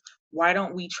others. Why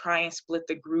don't we try and split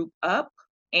the group up?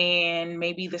 And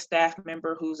maybe the staff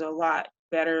member who's a lot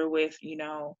better with,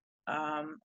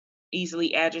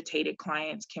 easily agitated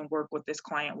clients can work with this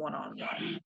client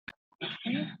one-on-one.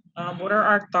 What are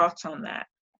our thoughts on that?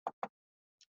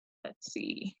 Let's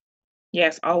see.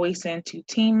 Yes, always send 2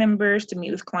 team members to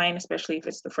meet with client, especially if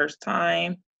it's the first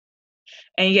time.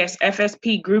 And yes,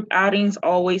 FSP group outings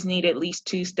always need at least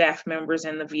 2 staff members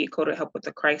in the vehicle to help with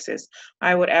the crisis.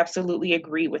 I would absolutely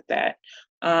agree with that.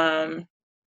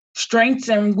 Strengths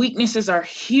and weaknesses are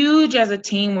huge as a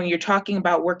team when you're talking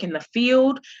about work in the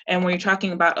field and when you're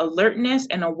talking about alertness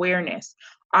and awareness.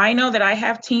 I know that I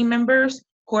have team members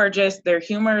who are just, their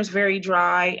humor is very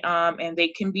dry, and they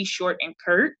can be short and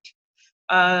curt.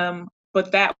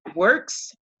 But that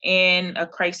works in a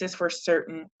crisis for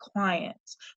certain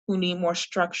clients who need more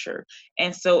structure.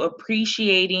 And so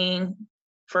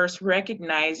first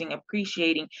recognizing,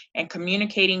 appreciating, and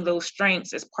communicating those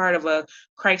strengths as part of a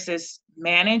crisis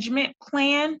management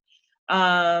plan,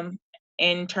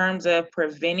 in terms of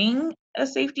preventing a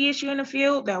safety issue in the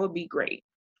field, that would be great.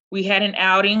 We had an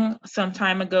outing some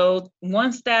time ago,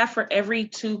 1 staff for every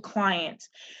 2 clients.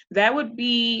 That would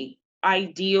be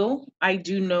ideal. I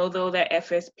do know though that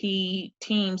FSP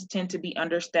teams tend to be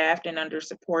understaffed and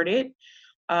undersupported.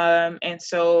 And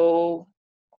so,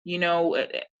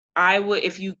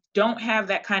 if you don't have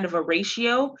that kind of a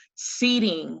ratio,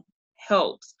 seating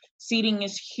helps. Seating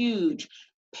is huge.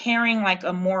 Pairing like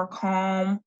a more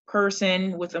calm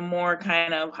person with a more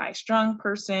kind of high strung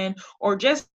person, or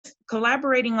just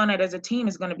collaborating on it as a team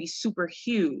is going to be super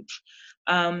huge.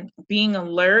 Being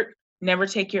alert, never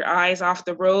take your eyes off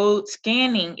the road.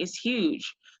 Scanning is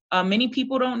huge. Many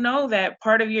people don't know that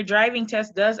part of your driving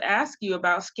test does ask you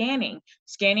about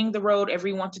scanning the road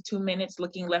every 1 to 2 minutes,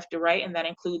 looking left to right, and that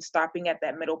includes stopping at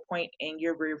that middle point in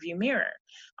your rearview mirror.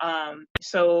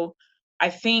 So I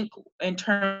think in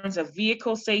terms of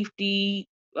vehicle safety,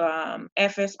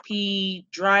 FSP,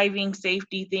 driving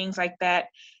safety, things like that,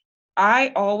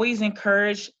 I always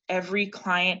encourage every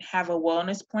client have a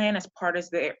wellness plan as part of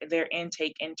their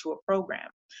intake into a program.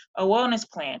 A wellness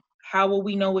plan. How will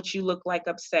we know what you look like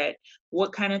upset?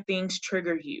 What kind of things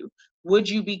trigger you? Would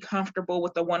you be comfortable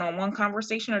with a one-on-one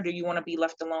conversation, or do you want to be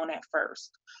left alone at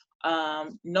first?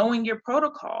 Knowing your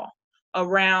protocol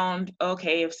around,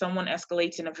 okay, if someone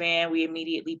escalates in a van, we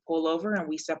immediately pull over and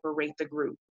we separate the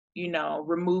group,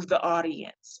 remove the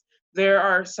audience. There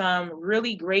are some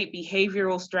really great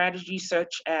behavioral strategies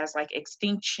such as like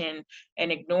extinction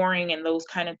and ignoring and those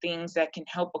kind of things that can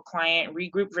help a client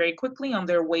regroup very quickly on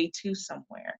their way to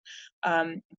somewhere.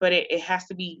 But it has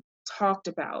to be talked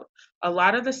about. A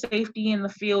lot of the safety in the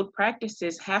field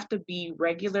practices have to be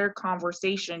regular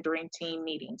conversation during team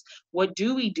meetings. What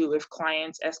do we do if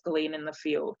clients escalate in the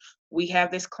field? We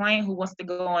have this client who wants to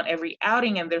go on every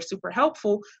outing and they're super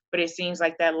helpful, but it seems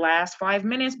like that last 5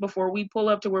 minutes before we pull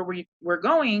up to where we're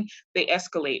going, they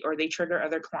escalate or they trigger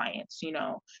other clients.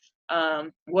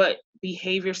 What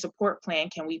behavior support plan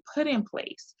can we put in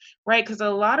place, right? Because a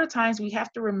lot of times we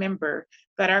have to remember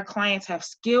that our clients have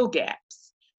skill gaps.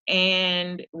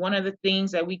 And one of the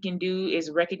things that we can do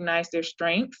is recognize their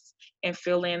strengths and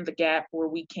fill in the gap where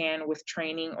we can with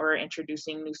training or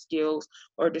introducing new skills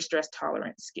or distress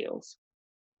tolerance skills.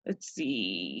 Let's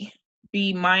see.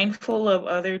 Be mindful of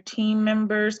other team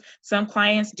members. Some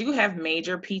clients do have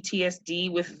major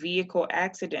PTSD with vehicle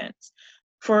accidents.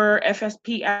 For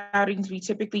FSP outings, we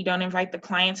typically don't invite the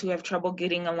clients who have trouble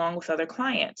getting along with other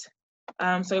clients.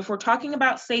 So if we're talking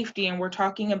about safety and we're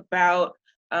talking about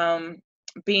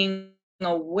being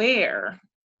aware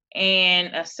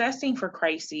and assessing for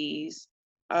crises,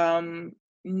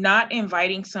 not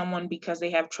inviting someone because they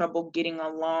have trouble getting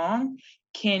along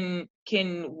can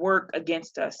can work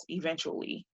against us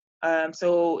eventually.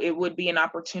 So it would be an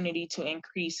opportunity to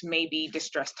increase maybe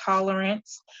distress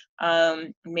tolerance,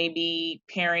 maybe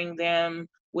pairing them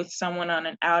with someone on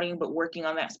an outing, but working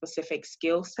on that specific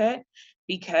skill set,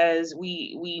 because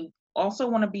we also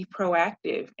want to be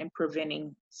proactive in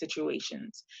preventing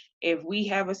situations. If we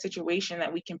have a situation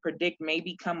that we can predict may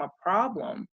become a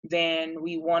problem, then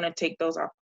we want to take those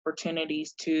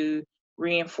opportunities to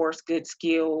reinforce good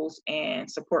skills and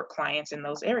support clients in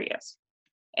those areas.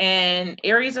 And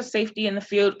areas of safety in the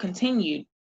field continued.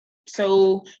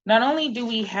 So not only do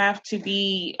we have to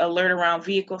be alert around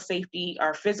vehicle safety,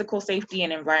 our physical safety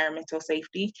and environmental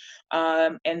safety,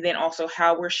 and then also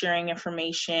how we're sharing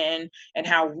information and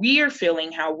how we're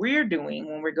feeling, how we're doing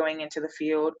when we're going into the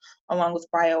field, along with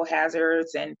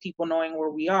biohazards and people knowing where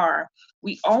we are.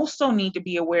 We also need to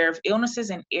be aware of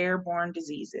illnesses and airborne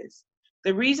diseases.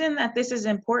 The reason that this is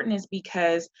important is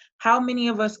because how many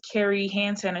of us carry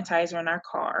hand sanitizer in our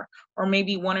car, or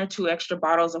maybe one or two extra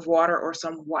bottles of water or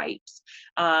some wipes?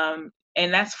 And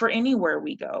that's for anywhere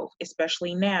we go,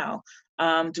 especially now.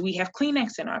 Do we have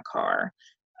Kleenex in our car?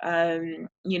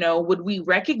 Would we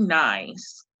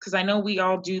recognize? Because I know we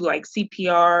all do like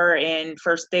CPR and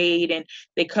first aid, and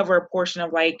they cover a portion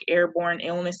of like airborne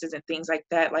illnesses and things like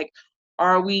that. Like,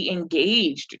 are we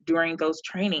engaged during those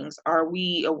trainings? Are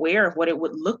we aware of what it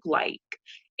would look like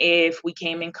if we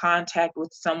came in contact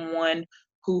with someone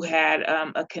who had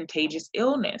a contagious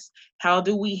illness? How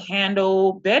do we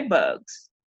handle bed bugs?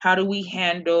 How do we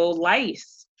handle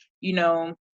lice? You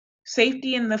know,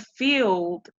 safety in the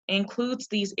field includes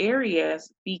these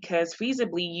areas because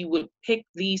feasibly you would pick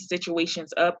these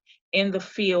situations up in the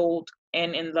field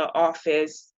and in the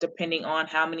office, depending on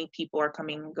how many people are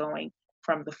coming and going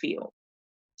from the field.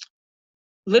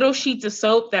 Little sheets of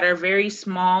soap that are very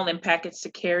small and packets to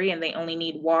carry, and they only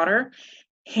need water.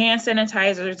 Hand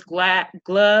sanitizers,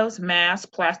 gloves, masks,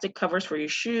 plastic covers for your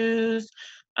shoes.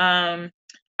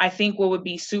 I think what would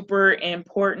be super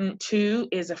important too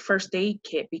is a first aid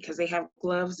kit, because they have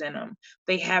gloves in them.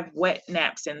 They have wet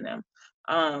naps in them.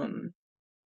 Um,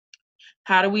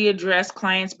 how do we address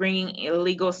clients bringing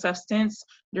illegal substance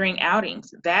during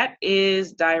outings? That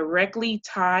is directly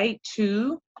tied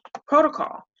to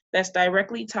protocol. That's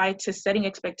directly tied to setting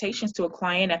expectations to a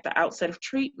client at the outset of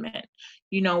treatment.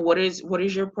 What is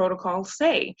your protocol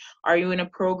say? Are you in a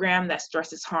program that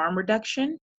stresses harm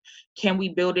reduction? Can we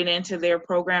build it into their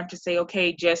program to say,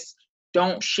 okay, just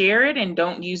don't share it and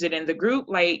don't use it in the group?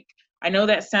 Like, I know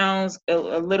that sounds a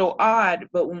little odd,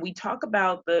 but when we talk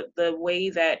about the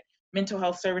way that mental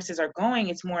health services are going,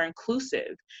 it's more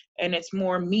inclusive and it's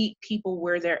more meet people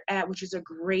where they're at, which is a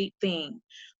great thing.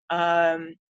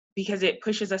 Because it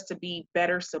pushes us to be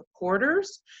better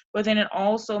supporters, but then it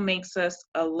also makes us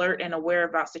alert and aware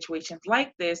about situations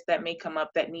like this that may come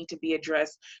up that need to be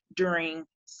addressed during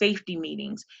safety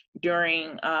meetings,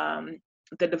 during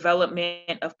the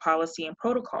development of policy and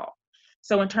protocol.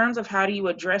 So in terms of how do you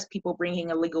address people bringing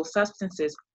illegal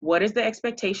substances, what is the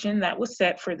expectation that was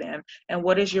set for them, and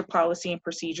what is your policy and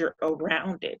procedure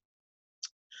around it?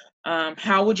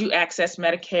 How would you access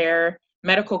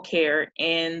medical care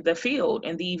in the field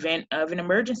in the event of an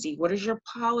emergency? What does your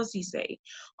policy say?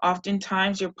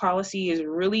 Oftentimes, your policy is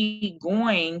really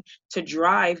going to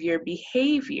drive your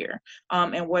behavior,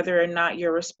 and whether or not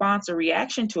your response or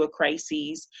reaction to a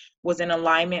crisis was in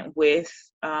alignment with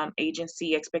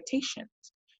agency expectations.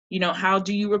 How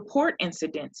do you report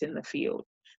incidents in the field?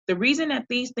 The reason that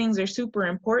these things are super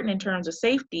important in terms of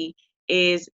safety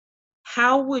is,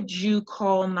 how would you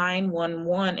call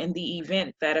 911 in the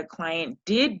event that a client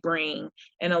did bring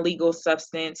an illegal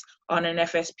substance on an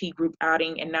FSP group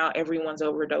outing and now everyone's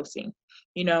overdosing?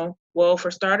 Well, for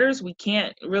starters, we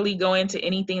can't really go into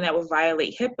anything that would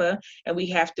violate HIPAA, and we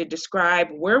have to describe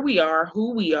where we are,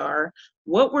 who we are,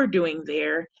 what we're doing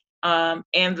there, and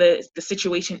the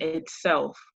situation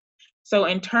itself. So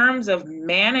in terms of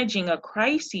managing a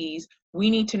crisis,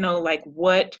 we need to know like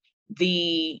what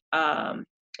the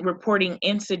reporting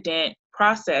incident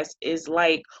process is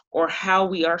like, or how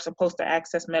we are supposed to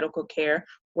access medical care,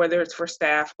 whether it's for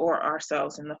staff or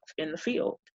ourselves in the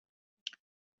field.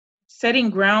 Setting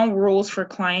ground rules for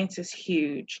clients is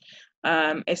huge,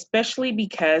 especially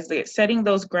because setting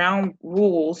those ground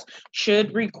rules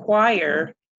should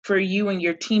require for you and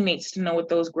your teammates to know what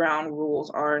those ground rules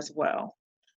are as well.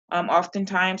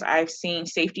 Oftentimes, I've seen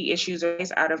safety issues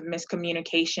arise out of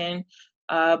miscommunication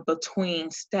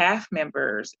between staff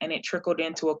members, and it trickled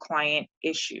into a client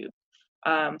issue.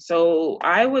 So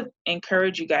I would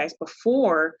encourage you guys,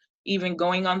 before even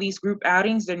going on these group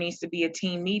outings, there needs to be a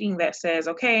team meeting that says,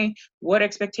 okay, what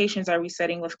expectations are we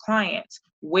setting with clients?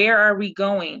 Where are we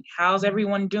going? How's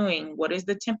everyone doing? What is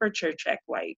the temperature check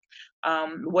like?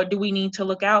 What do we need to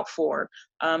look out for?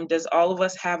 Does all of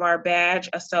us have our badge,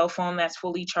 a cell phone that's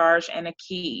fully charged, and a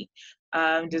key?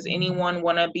 Does anyone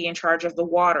want to be in charge of the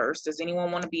waters? Does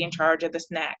anyone want to be in charge of the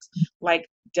snacks? Like,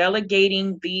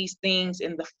 delegating these things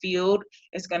in the field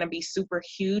is going to be super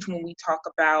huge when we talk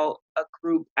about a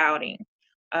group outing.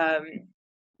 Um,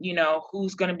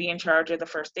 who's going to be in charge of the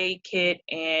first aid kit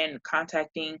and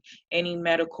contacting any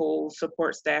medical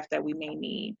support staff that we may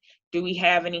need? Do we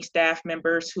have any staff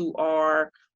members who are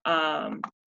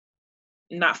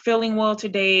not feeling well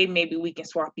today? Maybe we can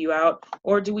swap you out.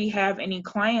 Or do we have any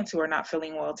clients who are not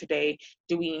feeling well today?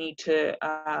 Do we need to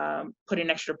put an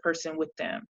extra person with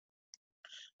them?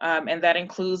 And that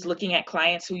includes looking at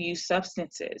clients who use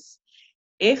substances.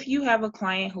 If you have a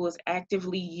client who is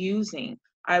actively using,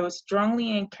 I would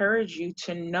strongly encourage you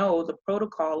to know the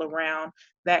protocol around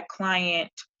that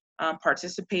client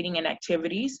participating in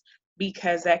activities,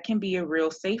 because that can be a real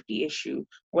safety issue.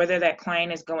 Whether that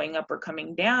client is going up or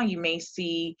coming down, you may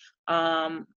see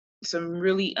some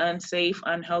really unsafe,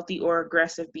 unhealthy, or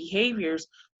aggressive behaviors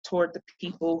toward the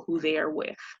people who they are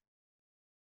with.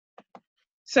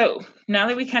 So now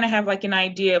that we kind of have like an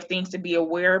idea of things to be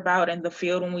aware about in the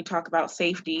field when we talk about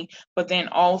safety, but then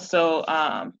also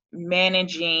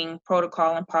managing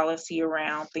protocol and policy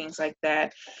around things like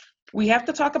that, we have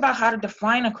to talk about how to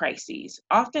define a crisis.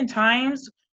 Oftentimes,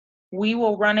 we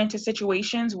will run into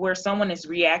situations where someone is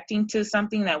reacting to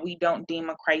something that we don't deem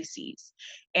a crisis.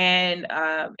 And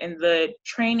in the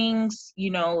trainings,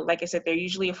 like I said, they're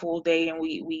usually a full day, and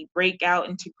we break out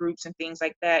into groups and things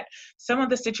like that. Some of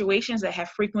the situations that have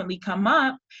frequently come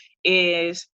up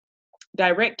is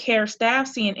direct care staff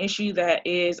see an issue that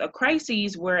is a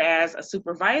crisis, whereas a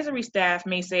supervisory staff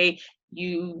may say,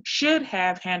 you should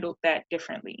have handled that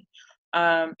differently.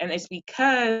 And it's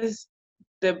because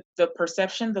the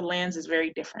perception, the lens is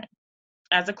very different.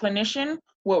 As a clinician,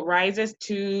 what rises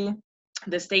to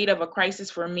the state of a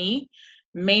crisis for me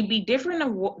may be different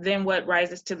than what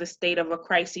rises to the state of a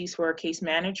crisis for a case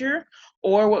manager,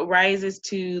 or what rises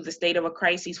to the state of a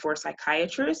crisis for a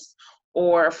psychiatrist,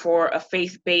 or for a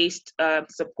faith-based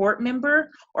support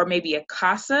member, or maybe a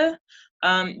CASA.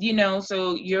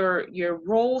 So your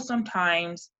role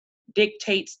sometimes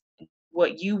dictates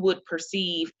what you would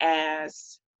perceive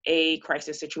as a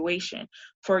crisis situation.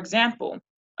 For example,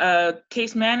 a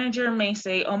case manager may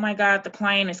say, oh my God, the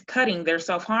client is cutting, they're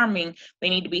self-harming, they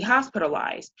need to be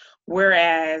hospitalized.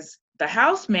 Whereas the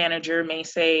house manager may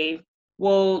say,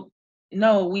 well,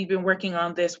 no, we've been working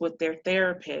on this with their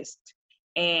therapist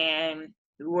and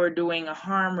we're doing a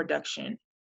harm reduction.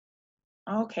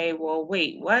 Okay, well,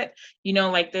 wait, what?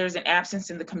 Like, there's an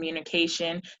absence in the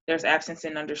communication, there's absence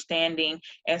in understanding.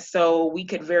 And so we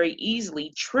could very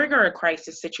easily trigger a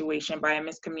crisis situation by a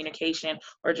miscommunication,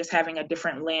 or just having a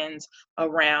different lens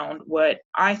around what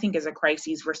I think is a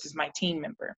crisis versus my team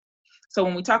member. So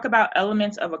when we talk about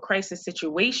elements of a crisis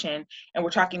situation, and we're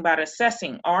talking about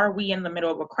assessing, are we in the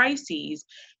middle of a crisis?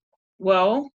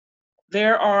 Well,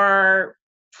 there are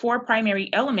 4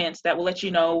 primary elements that will let you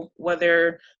know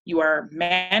whether you are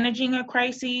managing a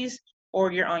crisis or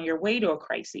you're on your way to a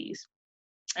crisis.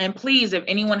 And please, if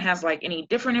anyone has like any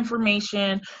different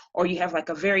information, or you have like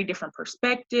a very different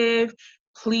perspective,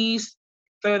 please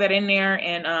throw that in there,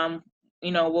 and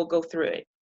we'll go through it.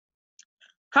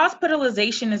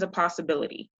 Hospitalization is a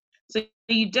possibility. So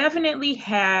you definitely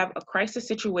have a crisis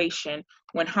situation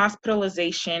when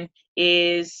hospitalization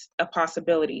is a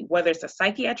possibility, whether it's a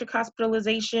psychiatric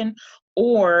hospitalization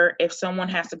or if someone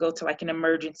has to go to like an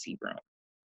emergency room.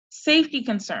 Safety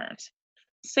concerns.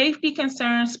 Safety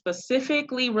concerns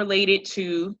specifically related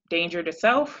to danger to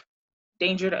self,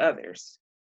 danger to others.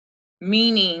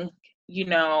 Meaning,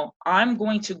 I'm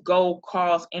going to go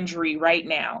cause injury right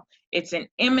now. It's an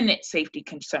imminent safety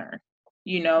concern,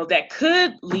 that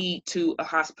could lead to a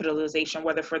hospitalization,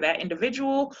 whether for that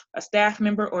individual, a staff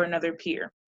member, or another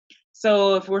peer.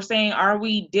 So if we're saying, are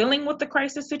we dealing with the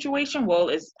crisis situation? Well,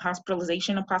 is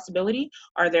hospitalization a possibility?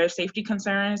 Are there safety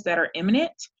concerns that are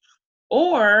imminent?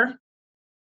 Or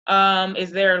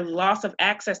is there loss of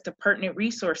access to pertinent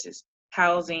resources,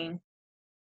 housing,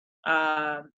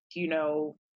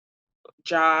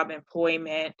 job,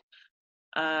 employment,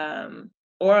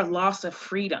 or a loss of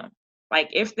freedom? Like,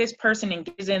 if this person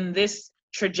is in this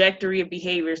trajectory of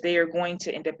behaviors, they are going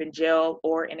to end up in jail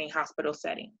or in a hospital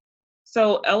setting.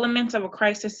 So elements of a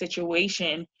crisis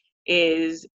situation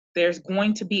is there's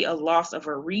going to be a loss of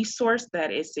a resource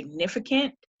that is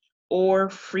significant, or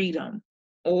freedom,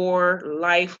 or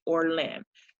life or limb.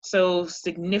 So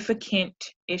significant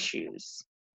issues.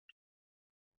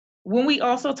 When we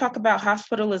also talk about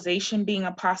hospitalization being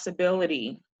a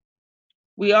possibility,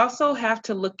 we also have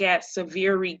to look at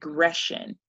severe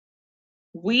regression.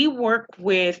 We work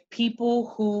with people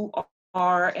who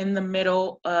are in the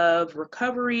middle of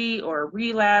recovery or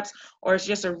relapse, or it's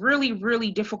just a really,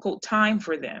 really difficult time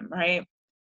for them, right?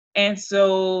 And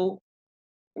so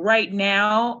right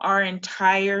now, our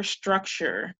entire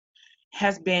structure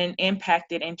has been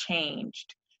impacted and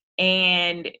changed.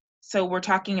 And so we're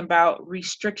talking about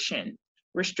restriction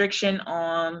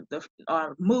on the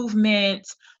our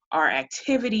movements, our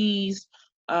activities,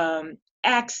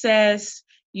 access,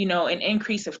 an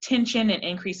increase of tension, an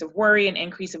increase of worry, an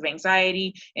increase of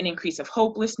anxiety, an increase of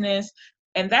hopelessness.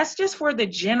 And that's just for the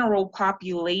general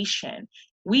population.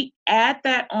 We add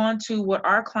that onto what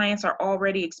our clients are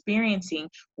already experiencing,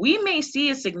 we may see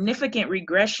a significant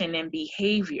regression in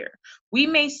behavior. We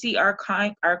may see our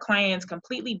clients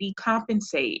completely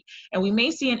decompensate, and we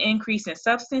may see an increase in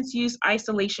substance use,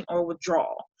 isolation, or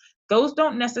withdrawal. Those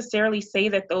don't necessarily say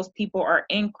that those people are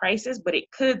in crisis, but it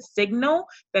could signal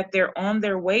that they're on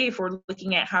their way if we're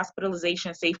looking at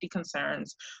hospitalization safety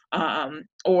concerns,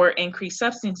 or increased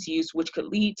substance use, which could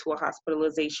lead to a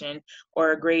hospitalization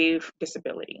or a grave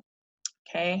disability.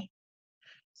 Okay.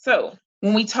 So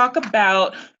when we talk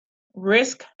about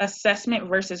risk assessment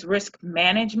versus risk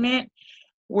management,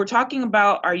 we're talking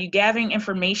about, are you gathering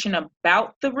information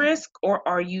about the risk, or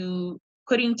are you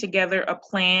putting together a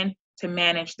plan to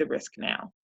manage the risk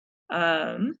now?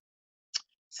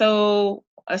 So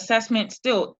assessment,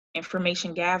 still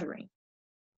information gathering,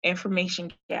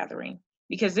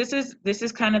 because this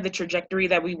is kind of the trajectory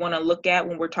that we want to look at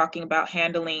when we're talking about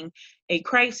handling a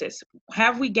crisis.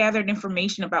 Have we gathered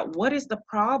information about what is the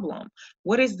problem,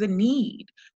 what is the need,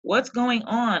 what's going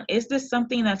on? Is this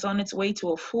something that's on its way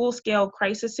to a full-scale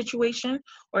crisis situation,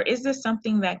 or is this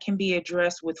something that can be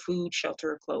addressed with food,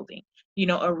 shelter, or clothing,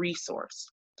 a resource?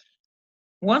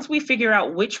 Once we figure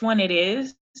out which one it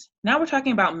is, now we're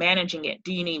talking about managing it.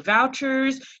 Do you need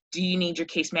vouchers? Do you need your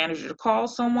case manager to call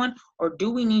someone? Or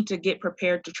do we need to get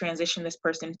prepared to transition this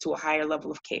person to a higher level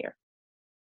of care?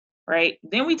 Right?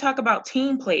 Then we talk about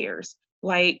team players,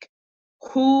 like,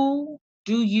 who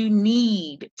do you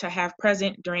need to have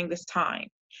present during this time?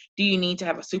 Do you need to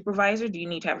have a supervisor? Do you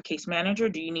need to have a case manager?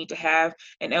 Do you need to have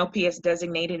an LPS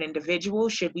designated individual?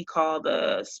 Should we call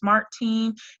the SMART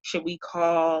team? Should we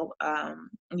call,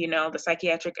 the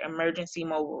psychiatric emergency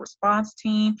mobile response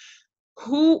team?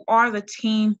 Who are the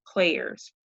team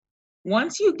players?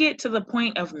 Once you get to the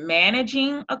point of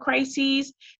managing a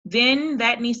crisis, then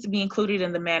that needs to be included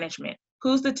in the management.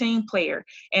 Who's the team player?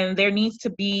 And there needs to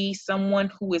be someone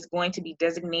who is going to be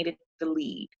designated the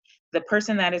lead, the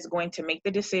person that is going to make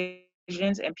the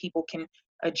decisions and people can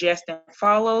adjust and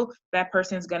follow. That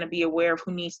person is going to be aware of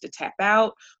who needs to tap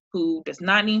out, who does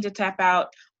not need to tap out.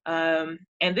 And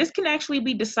this can actually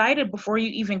be decided before you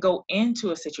even go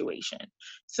into a situation.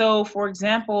 So, for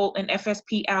example, an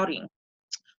FSP outing.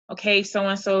 Okay,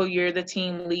 so-and-so, you're the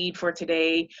team lead for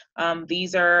today.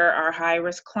 These are our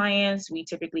high-risk clients. We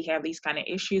typically have these kind of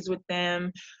issues with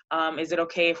them. Is it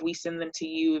okay if we send them to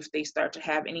you if they start to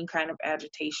have any kind of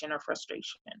agitation or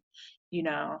frustration?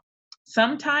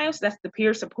 Sometimes that's the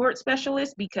peer support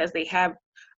specialist, because they have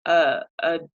a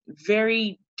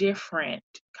very different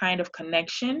kind of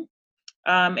connection.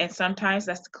 And sometimes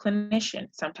that's the clinician,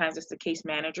 sometimes it's the case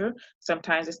manager,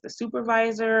 sometimes it's the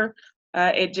supervisor.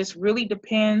 It just really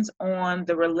depends on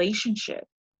the relationship.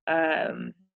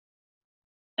 Um,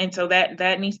 and so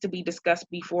that needs to be discussed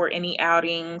before any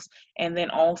outings, and then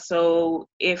also,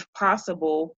 if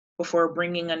possible, before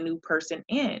bringing a new person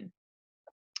in.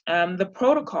 The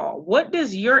protocol, what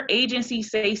does your agency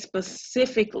say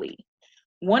specifically?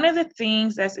 One of the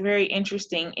things that's very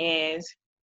interesting is,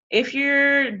 if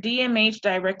you're DMH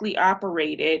directly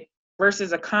operated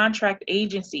versus a contract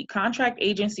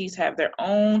agencies have their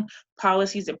own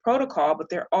policies and protocol, but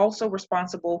they're also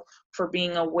responsible for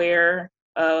being aware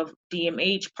of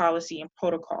DMH policy and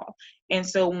protocol. And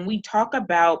so when we talk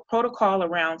about protocol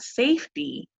around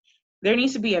safety, there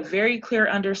needs to be a very clear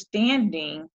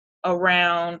understanding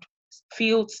around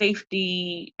field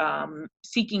safety,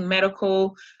 seeking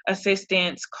medical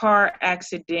assistance, car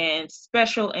accidents,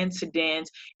 special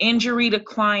incidents, injury to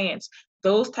clients.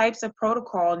 Those types of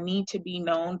protocol need to be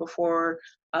known before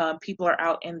people are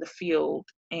out in the field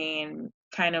and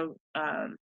kind of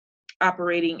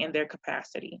operating in their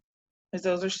capacity, because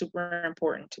those are super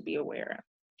important to be aware of.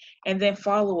 And then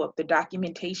follow up, the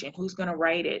documentation, who's going to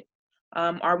write it?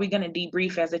 Are we going to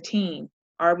debrief as a team?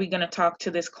 Are we going to talk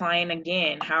to this client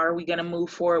again? How are we going to move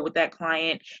forward with that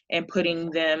client and putting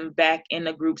them back in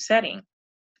the group setting?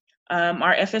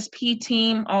 Our FSP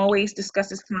team always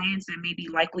discusses clients that may be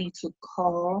likely to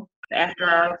call after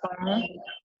our phone.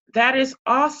 That is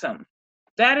awesome.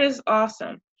 That is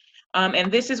awesome.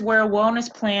 And this is where a wellness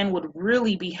plan would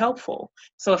really be helpful.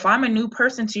 So if I'm a new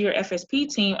person to your FSP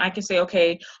team, I can say,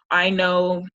 okay, I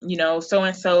know,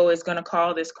 so-and-so is going to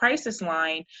call this crisis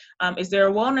line. Is there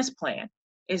a wellness plan?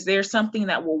 Is there something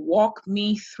that will walk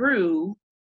me through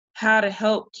how to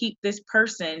help keep this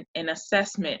person in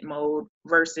assessment mode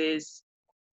versus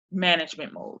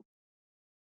management mode?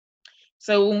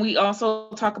 So when we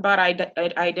also talk about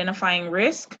identifying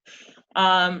risk,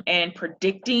 and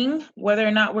predicting whether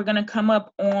or not we're going to come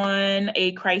up on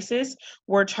a crisis,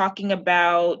 we're talking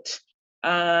about,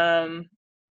 how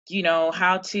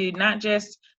to not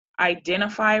just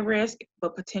identify risk,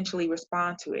 but potentially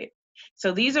respond to it.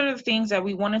 So these are the things that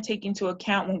we want to take into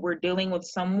account when we're dealing with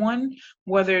someone,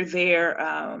 whether they're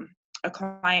a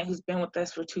client who's been with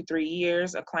us for 2-3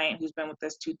 years, a client who's been with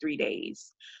us 2-3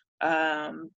 days.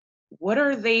 What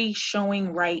are they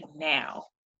showing right now?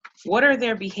 What are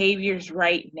their behaviors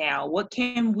right now? What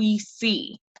can we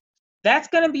see? That's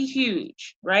going to be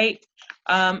huge, right?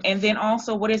 And then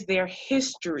also, what is their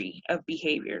history of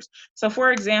behaviors? So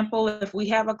for example, if we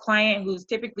have a client who's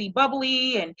typically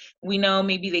bubbly and we know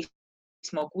maybe they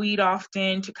smoke weed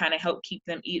often to kind of help keep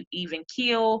them even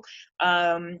keel,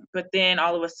 but then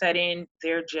all of a sudden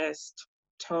they're just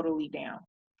totally down,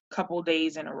 couple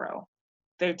days in a row.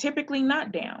 They're typically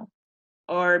not down.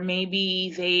 Or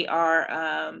maybe they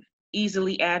are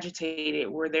easily agitated,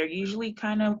 where they're usually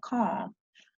kind of calm.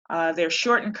 They're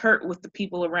short and curt with the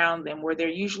people around them, where they're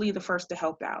usually the first to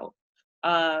help out.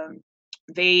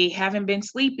 They haven't been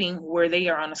sleeping, where they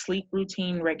are on a sleep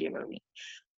routine regularly.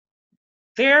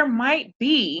 There might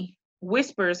be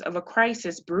whispers of a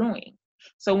crisis brewing.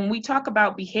 So when we talk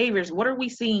about behaviors, what are we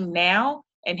seeing now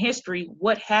in history?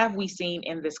 What have we seen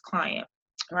in this client,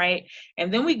 right?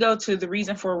 And then we go to the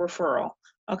reason for a referral.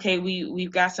 Okay,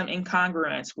 we've got some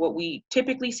incongruence. What we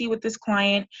typically see with this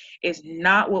client is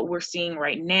not what we're seeing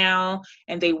right now.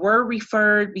 And they were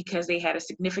referred because they had a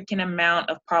significant amount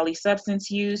of polysubstance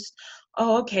use.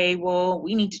 Oh, okay, well,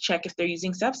 we need to check if they're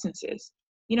using substances.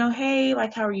 Hey,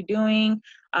 like, how are you doing?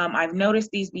 I've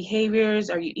noticed these behaviors.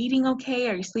 Are you eating okay?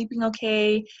 Are you sleeping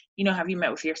okay? Have you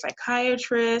met with your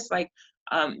psychiatrist? Like,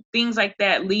 things like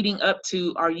that leading up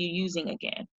to, are you using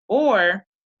again? Or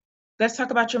let's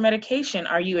talk about your medication.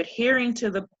 Are you adhering to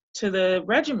the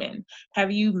regimen?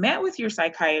 Have you met with your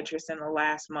psychiatrist in the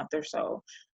last month or so?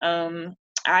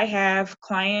 I have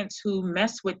clients who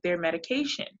mess with their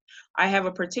medication. I have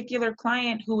a particular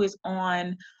client who is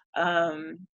on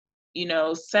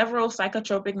several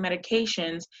psychotropic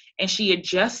medications, and she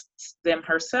adjusts them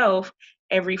herself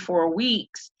every 4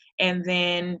 weeks, and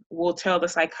then will tell the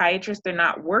psychiatrist they're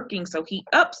not working, so he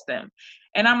ups them.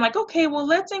 And I'm like, okay, well,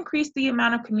 let's increase the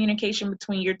amount of communication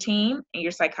between your team and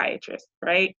your psychiatrist,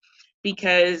 right?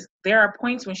 Because there are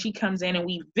points when she comes in and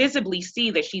we visibly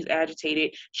see that she's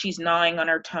agitated. She's gnawing on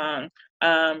her tongue.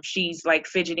 She's like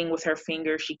fidgeting with her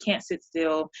fingers. She can't sit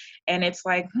still. And it's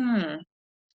like,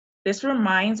 this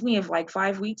reminds me of like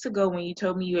 5 weeks ago when you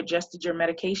told me you adjusted your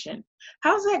medication.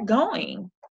 How's that going?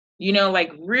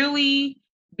 Like really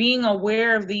being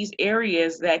aware of these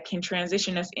areas that can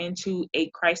transition us into a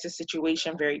crisis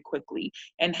situation very quickly,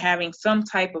 and having some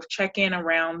type of check-in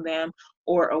around them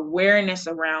or awareness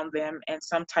around them and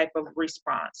some type of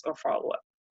response or follow-up.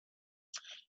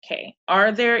 Okay,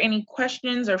 are there any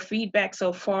questions or feedback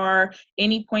so far?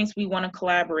 Any points we want to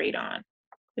collaborate on?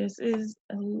 This is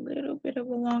a little bit of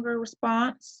a longer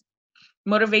response.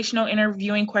 Motivational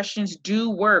interviewing questions do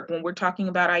work when we're talking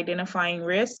about identifying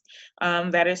risk.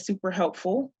 That is super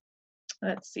helpful.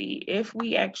 Let's see, if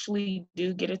we actually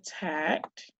do get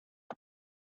attacked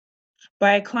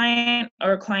by a client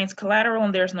or a client's collateral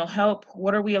and there's no help,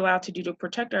 what are we allowed to do to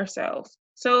protect ourselves?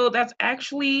 So that's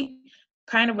actually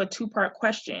kind of a two-part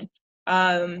question.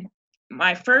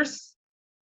 My first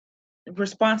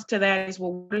response to that is,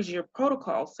 well, what does your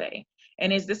protocol say?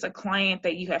 And is this a client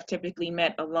that you have typically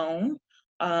met alone,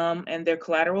 and their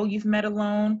collateral you've met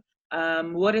alone?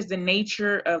 What is the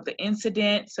nature of the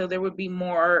incident? So there would be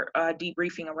more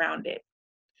debriefing around it.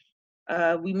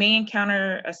 We may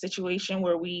encounter a situation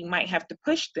where we might have to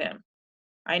push them.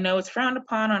 I know it's frowned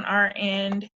upon on our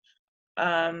end.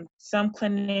 Some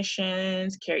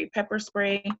clinicians carry pepper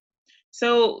spray.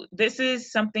 So this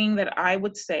is something that I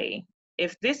would say,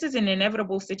 if this is an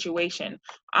inevitable situation,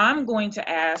 I'm going to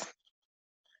ask,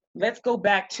 let's go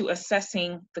back to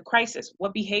assessing the crisis.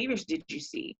 What behaviors did you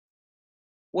see?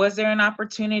 Was there an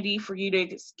opportunity for you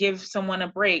to give someone a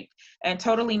break? And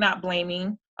totally not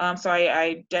blaming, So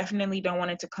I definitely don't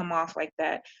want it to come off like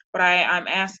that. But I'm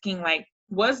asking, like,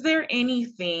 was there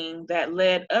anything that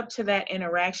led up to that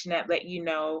interaction that let you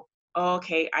know, oh,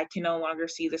 okay, I can no longer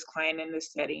see this client in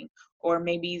this setting? Or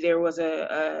maybe there was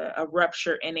a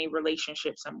rupture in a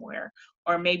relationship somewhere.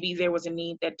 Or maybe there was a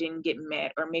need that didn't get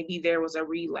met. Or maybe there was a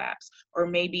relapse. Or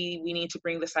maybe we need to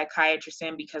bring the psychiatrist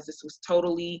in because this was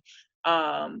totally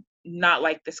not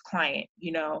like this client,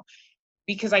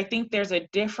 because I think there's a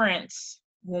difference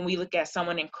when we look at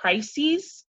someone in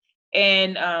crises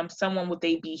and someone with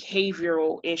a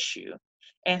behavioral issue.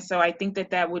 And so I think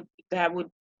that would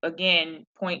again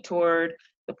point toward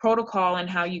the protocol and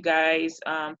how you guys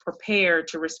prepare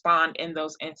to respond in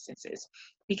those instances.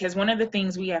 Because one of the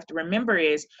things we have to remember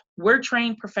is we're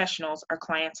trained professionals, our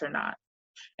clients are not.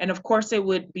 And of course, it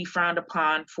would be frowned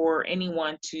upon for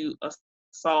anyone to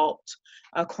assault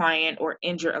a client or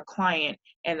injure a client.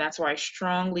 And that's why I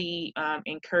strongly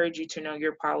encourage you to know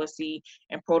your policy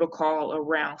and protocol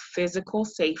around physical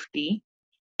safety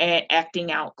and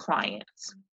acting out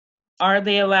clients. Are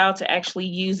they allowed to actually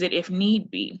use it if need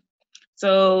be?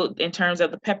 So, in terms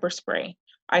of the pepper spray,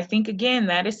 I think again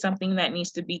that is something that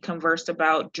needs to be conversed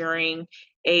about during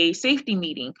a safety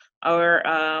meeting or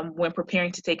when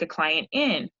preparing to take a client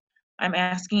in. I'm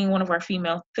asking, one of our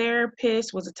female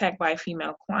therapists was attacked by a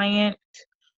female client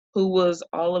who was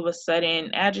all of a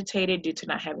sudden agitated due to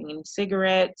not having any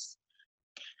cigarettes.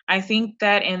 I think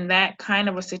that in that kind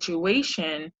of a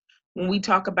situation, when we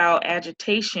talk about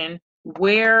agitation,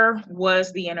 where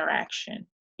was the interaction?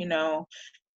 You know,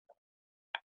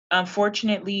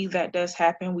 Unfortunately, that does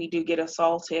happen. We do get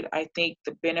assaulted. I think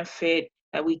the benefit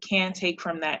that we can take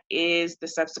from that is the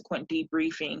subsequent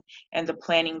debriefing and the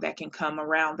planning that can come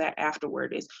around that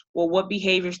afterward is, well, what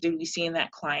behaviors did we see in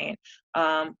that client?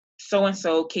 So and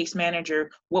so case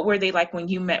manager, what were they like when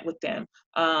you met with them?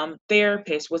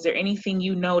 Therapist, was there anything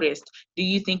you noticed? Do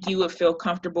you think you would feel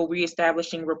comfortable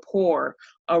reestablishing rapport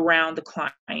around the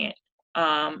client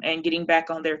and getting back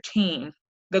on their team?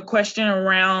 The question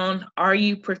around, are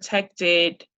you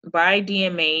protected by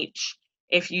DMH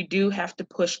if you do have to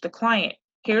push the client?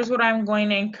 Here's what I'm going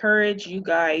to encourage you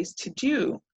guys to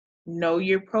do. Know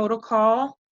your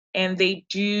protocol, and they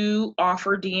do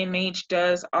offer, DMH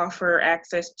does offer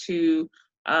access to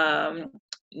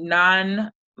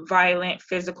non-violent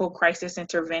physical crisis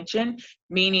intervention,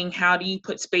 meaning how do you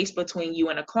put space between you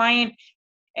and a client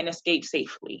and escape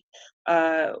safely.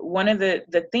 One of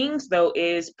the things though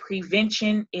is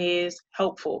prevention is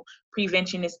helpful.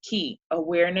 Prevention is key.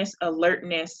 Awareness,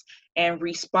 alertness, and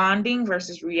responding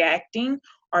versus reacting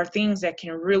are things that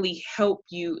can really help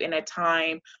you in a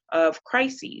time of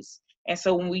crises. And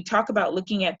so when we talk about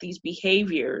looking at these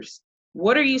behaviors,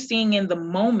 what are you seeing in the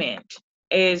moment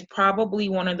is probably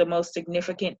one of the most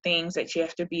significant things that you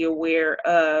have to be aware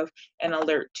of and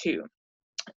alert to.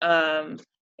 Um,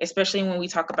 Especially when we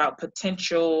talk about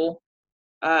potential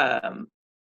um,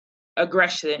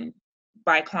 aggression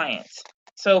by clients.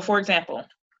 So, for example,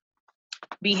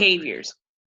 behaviors.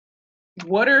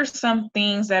 What are some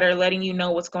things that are letting you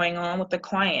know what's going on with the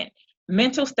client?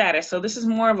 Mental status. So, this is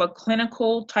more of a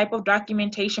clinical type of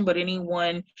documentation, but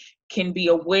anyone can be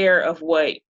aware of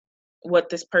what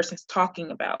this person's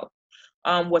talking about,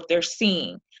 what they're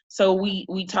seeing. So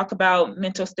we talk about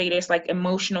mental status like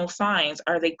emotional signs.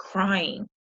 Are they crying?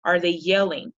 Are they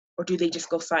yelling? Or do they just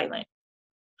go silent?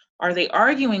 Are they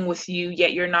arguing with you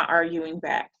yet you're not arguing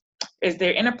back? Is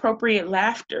there inappropriate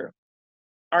laughter?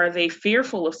 Are they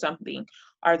fearful of something?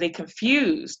 Are they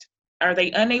confused? Are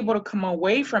they unable to come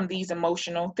away from these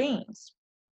emotional things?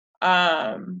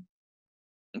 Um,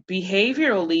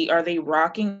 Behaviorally, are they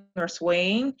rocking or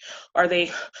swaying? Are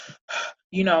they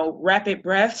rapid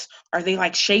breaths? Are they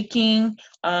like shaking?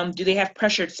 Do they have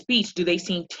pressured speech? Do they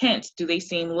seem tense? Do they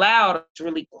seem loud,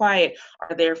 really quiet?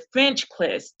 Are there French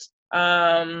clicks?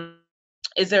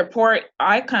 Is there poor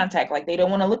eye contact, like they don't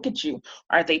want to look at you?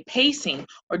 Are they pacing,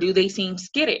 or do they seem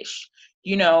skittish?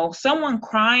 Someone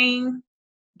crying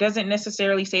doesn't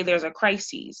necessarily say there's a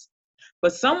crisis.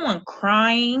 But someone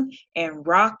crying and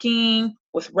rocking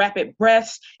with rapid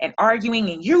breaths and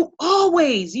arguing, and you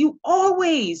always,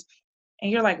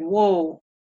 and you're like, whoa,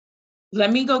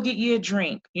 let me go get you a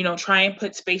drink, try and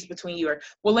put space between you. Or,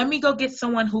 well, let me go get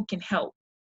someone who can help.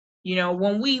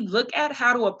 When we look at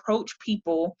how to approach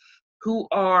people who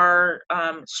are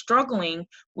struggling,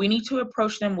 we need to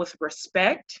approach them with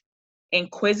respect,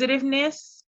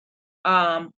 inquisitiveness,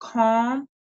 calm,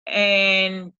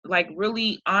 and like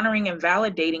really honoring and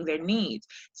validating their needs.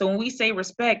 So when we say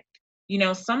respect,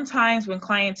 sometimes when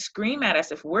clients scream at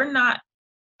us, if we're not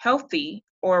healthy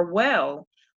or well,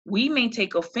 we may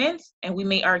take offense and we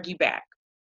may argue back,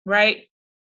 right?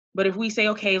 But if we say,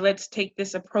 okay, let's take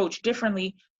this approach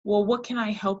differently, well, what can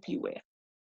I help you with?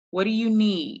 What do you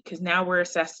need? Because now we're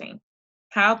assessing.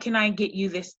 How can I get you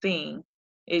this thing?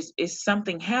 Is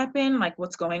something happen? Like,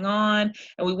 what's going on?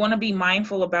 And we want to be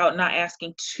mindful about not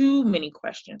asking too many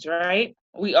questions, right?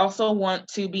 We also want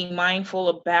to be mindful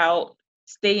about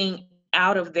staying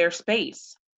out of their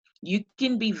space. You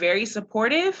can be very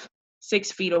supportive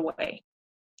 6 feet away.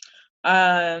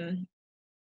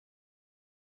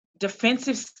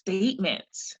 Defensive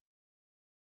statements.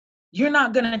 You're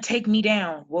not going to take me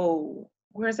down. Whoa,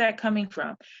 where's that coming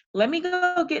from? Let me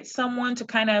go get someone to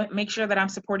kind of make sure that I'm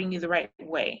supporting you the right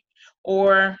way.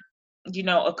 Or,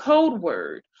 a code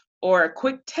word or a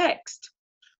quick text.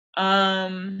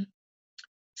 Sometimes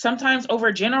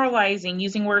overgeneralizing,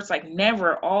 using words like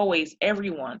never, always,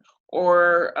 everyone,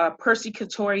 or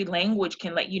persecutory language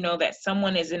can let you know that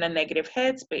someone is in a negative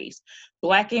headspace.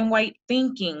 Black and white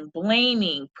thinking,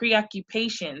 blaming,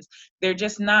 preoccupations, they're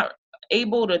just not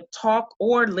able to talk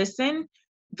or listen.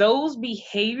 Those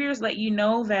behaviors let you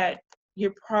know that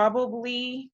you're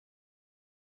probably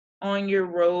on your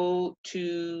road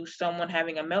to someone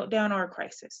having a meltdown or a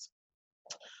crisis.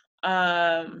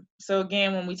 So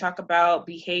again, when we talk about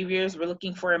behaviors, we're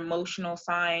looking for emotional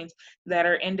signs that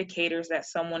are indicators that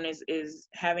someone is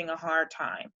having a hard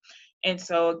time. And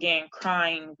so again,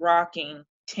 crying, rocking,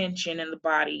 tension in the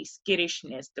body,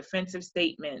 skittishness, defensive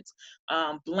statements,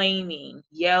 blaming,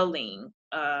 yelling,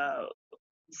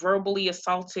 verbally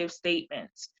assaultive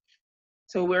statements.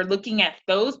 So we're looking at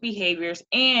those behaviors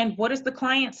and what is the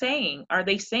client saying? Are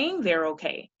they saying they're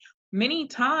okay? Many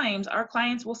times our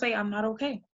clients will say, I'm not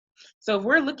okay. So if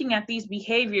we're looking at these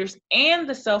behaviors and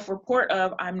the self-report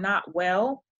of I'm not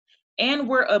well, and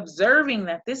we're observing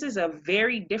that this is a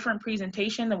very different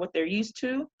presentation than what they're used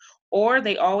to, or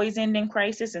they always end in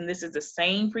crisis and this is the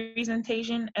same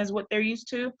presentation as what they're used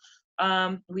to,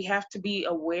 we have to be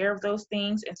aware of those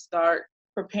things and start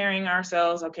preparing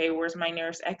ourselves. Okay, where's my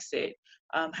nearest exit?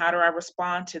 How do I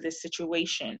respond to this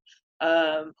situation?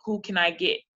 Who can I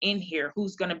get in here?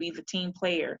 Who's going to be the team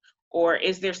player? Or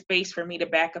is there space for me to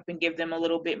back up and give them a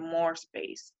little bit more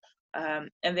space?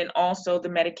 And then also the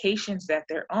medications that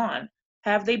they're on.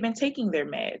 Have they been taking their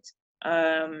meds?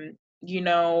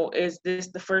 Is this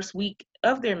the first week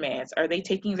of their meds? Are they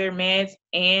taking their meds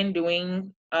and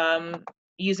doing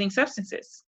using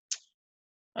substances?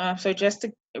 So just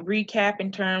to recap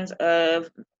in terms of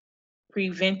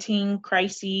preventing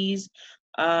crises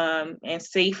and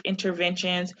safe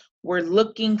interventions, we're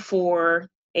looking for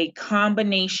a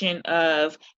combination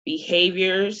of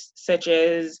behaviors such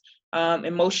as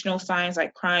emotional signs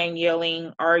like crying,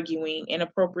 yelling, arguing,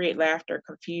 inappropriate laughter,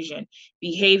 confusion,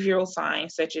 behavioral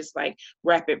signs such as like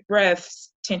rapid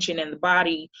breaths, tension in the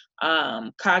body,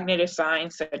 cognitive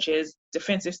signs such as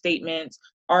defensive statements,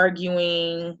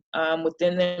 arguing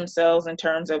within themselves in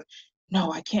terms of no,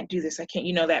 I can't do this. I can't,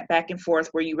 that back and forth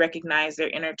where you recognize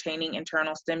they're entertaining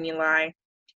internal stimuli.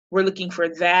 We're looking for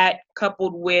that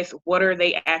coupled with what are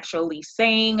they actually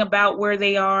saying about where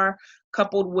they are,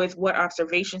 coupled with what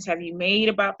observations have you made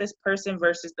about this person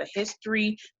versus the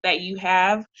history that you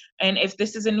have. And if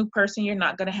this is a new person, you're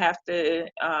not going to have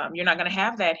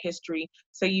that history.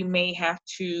 So you may have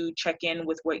to check in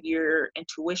with what your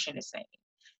intuition is saying.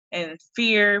 And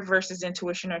fear versus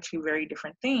intuition are two very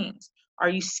different things. Are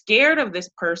you scared of this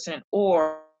person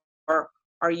or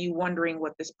are you wondering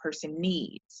what this person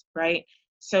needs, right?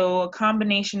 So a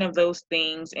combination of those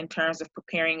things in terms of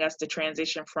preparing us to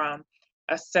transition from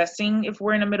assessing if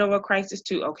we're in the middle of a crisis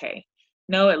to, okay,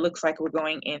 no, it looks like we're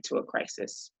going into a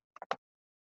crisis.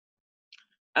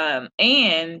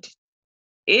 And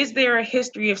is there a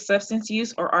history of substance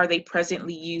use or are they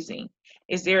presently using?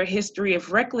 Is there a history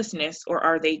of recklessness or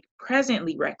are they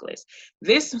presently reckless?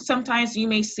 This sometimes you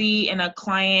may see in a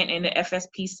client in the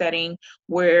FSP setting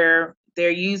where they're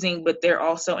using, but they're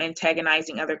also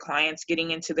antagonizing other clients,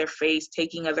 getting into their face,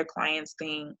 taking other clients'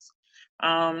 things.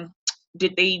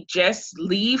 Did they just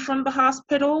leave from the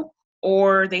hospital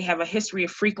or they have a history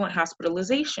of frequent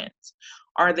hospitalizations?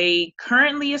 Are they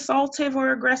currently assaultive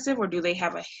or aggressive, or do they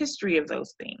have a history of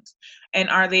those things? And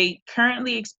are they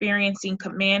currently experiencing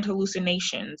command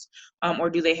hallucinations, or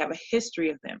do they have a history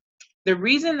of them? The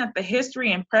reason that the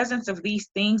history and presence of these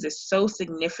things is so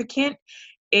significant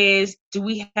is, do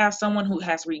we have someone who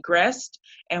has regressed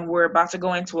and we're about to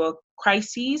go into a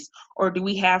crisis, or do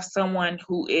we have someone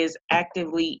who is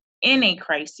actively in a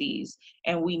crisis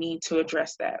and we need to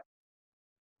address that?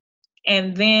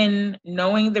 And then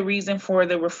knowing the reason for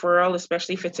the referral,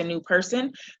 especially if it's a new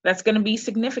person, that's going to be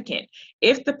significant.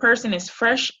 If the person is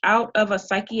fresh out of a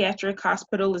psychiatric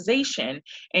hospitalization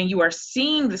and you are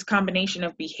seeing this combination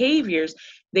of behaviors,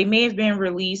 they may have been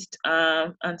released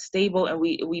unstable, and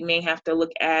we may have to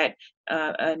look at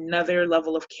another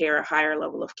level of care, a higher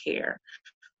level of care.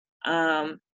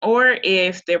 Or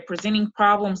if their presenting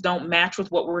problems don't match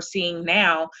with what we're seeing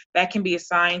now, that can be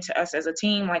assigned to us as a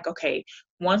team. Like, okay,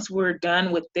 once we're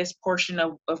done with this portion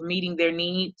of meeting their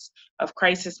needs of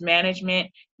crisis management,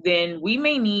 then we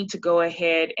may need to go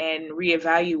ahead and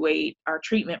reevaluate our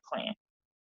treatment plan.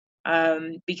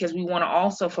 Because we want to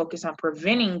also focus on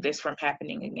preventing this from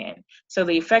happening again. So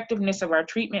the effectiveness of our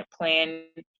treatment plan,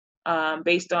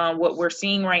 based on what we're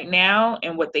seeing right now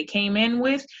and what they came in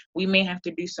with, we may have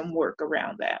to do some work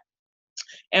around that.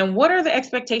 And what are the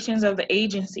expectations of the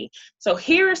agency? So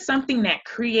here's something that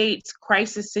creates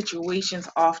crisis situations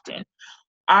often.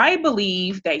 I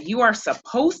believe that you are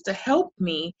supposed to help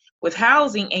me with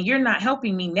housing and you're not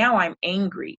helping me. Now I'm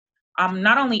angry. I'm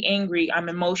not only angry, I'm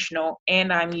emotional,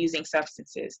 and I'm using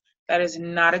substances. That is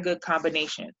not a good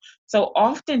combination. So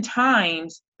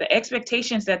oftentimes, the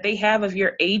expectations that they have of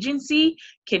your agency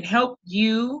can help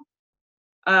you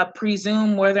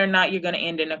presume whether or not you're going to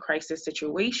end in a crisis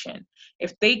situation.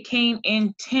 If they came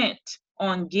intent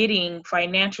on getting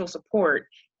financial support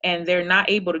and they're not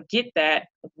able to get that,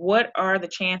 what are the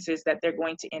chances that they're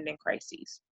going to end in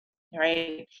crises?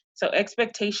 Right? So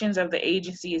expectations of the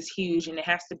agency is huge, and it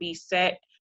has to be set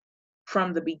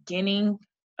from the beginning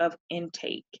of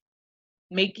intake.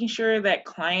 Making sure that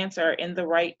clients are in the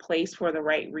right place for the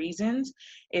right reasons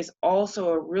is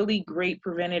also a really great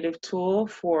preventative tool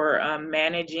for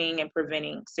managing and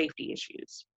preventing safety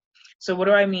issues. So what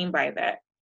do I mean by that?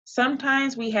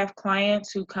 Sometimes we have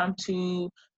clients who come to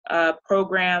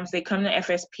programs, they come to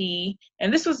FSP,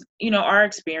 and this was, our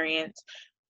experience.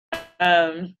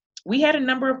 We had a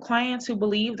number of clients who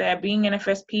believed that being an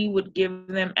FSP would give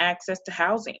them access to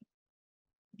housing.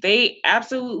 They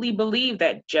absolutely believed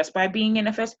that just by being in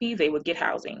FSP, they would get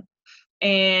housing.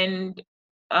 And,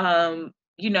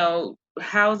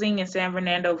 housing in San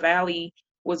Fernando Valley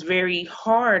was very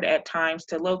hard at times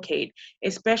to locate,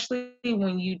 especially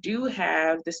when you do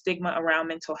have the stigma around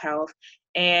mental health.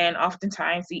 And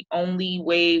oftentimes, the only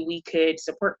way we could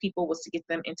support people was to get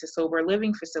them into sober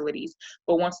living facilities.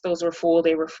 But once those were full,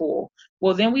 they were full.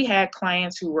 Well, then we had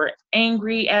clients who were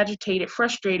angry, agitated,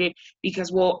 frustrated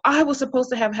because, well, I was supposed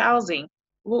to have housing.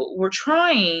 Well, we're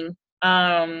trying,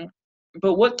 but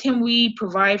what can we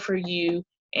provide for you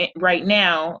right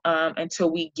now until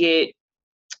we get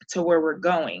to where we're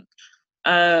going?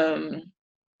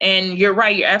 And you're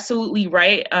right, you're absolutely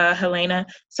right, Helena.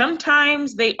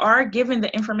 Sometimes they are given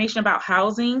the information about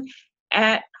housing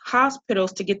at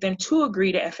hospitals to get them to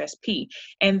agree to FSP.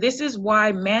 And this is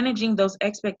why managing those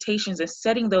expectations and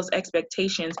setting those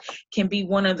expectations can be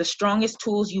one of the strongest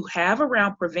tools you have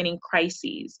around preventing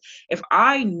crises. If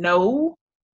I know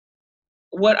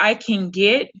what I can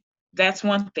get, that's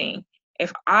one thing.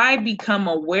 If I become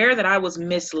aware that I was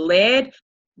misled,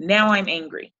 now I'm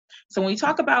angry. So when we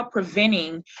talk about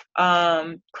preventing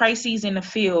crises in the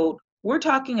field, we're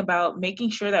talking about making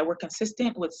sure that we're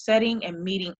consistent with setting and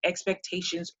meeting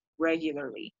expectations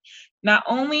regularly. Not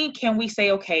only can we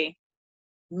say, okay,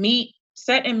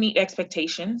 set and meet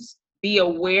expectations, be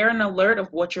aware and alert of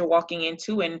what you're walking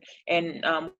into and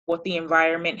what the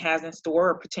environment has in store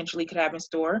or potentially could have in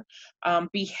store.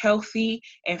 Be healthy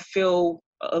and feel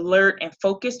alert and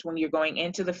focused when you're going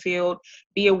into the field.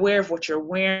 Be aware of what you're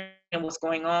wearing and what's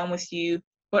going on with you,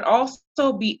 but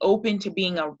also be open to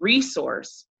being a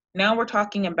resource. Now we're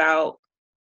talking about,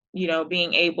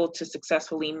 being able to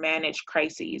successfully manage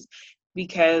crises,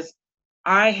 because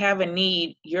I have a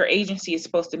need, your agency is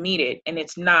supposed to meet it, and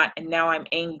it's not, and now I'm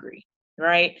angry,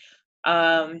 right?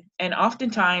 And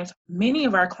oftentimes, many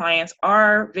of our clients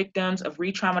are victims of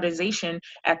re-traumatization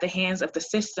at the hands of the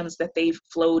systems that they've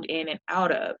flowed in and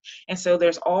out of. And so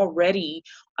there's already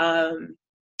a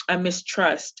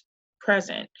mistrust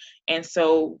present. And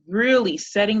so really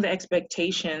setting the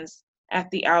expectations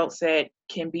at the outset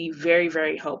can be very,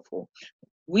 very helpful.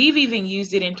 We've even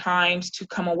used it in times to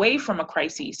come away from a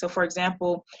crisis. So for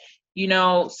example,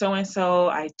 so-and-so,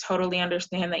 I totally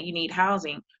understand that you need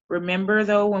housing. Remember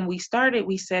though, when we started,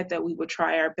 we said that we would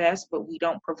try our best, but we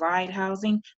don't provide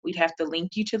housing. We'd have to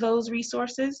link you to those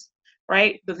resources,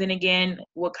 right? But then again,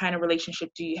 what kind of relationship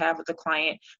do you have with the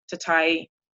client to tie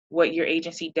what your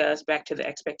agency does back to the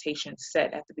expectations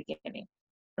set at the beginning,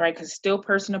 right? Because still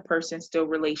person to person, still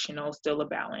relational, still a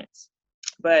balance.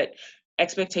 But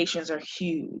expectations are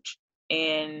huge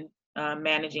in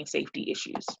managing safety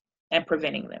issues and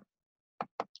preventing them.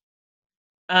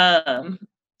 Um,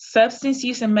 Substance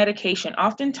use and medication.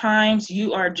 Oftentimes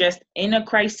you are just in a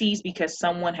crisis because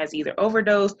someone has either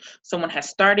overdosed, someone has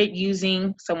started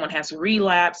using, someone has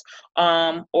relapsed,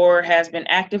 or has been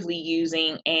actively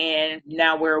using, and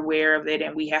now we're aware of it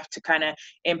and we have to kind of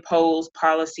impose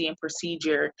policy and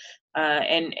procedure.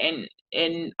 And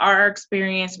in our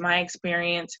experience, my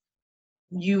experience,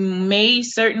 you may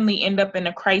certainly end up in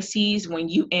a crisis when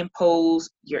you impose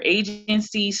your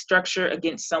agency structure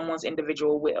against someone's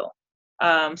individual will.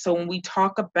 So when we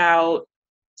talk about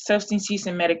substance use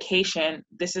and medication,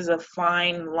 this is a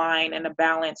fine line and a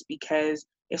balance, because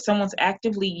if someone's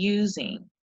actively using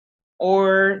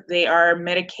or they are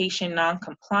medication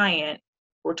non-compliant,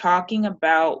 we're talking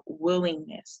about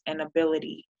willingness and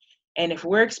ability. And if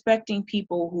we're expecting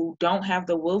people who don't have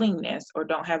the willingness or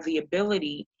don't have the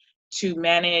ability to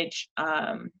manage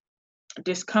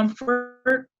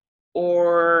discomfort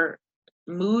or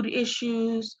mood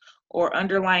issues or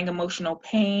underlying emotional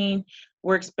pain,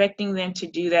 we're expecting them to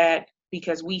do that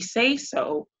because we say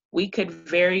so, we could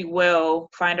very well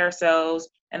find ourselves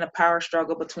in a power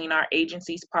struggle between our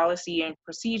agency's policy and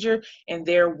procedure and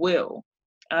their will.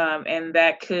 And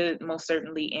that could most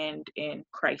certainly end in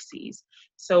crises.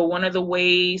 So one of the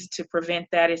ways to prevent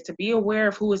that is to be aware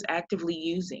of who is actively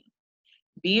using.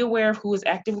 Be aware of who is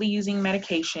actively using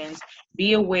medications.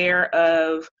 Be aware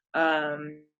of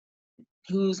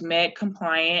who's med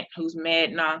compliant, who's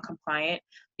med non-compliant,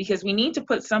 because we need to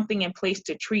put something in place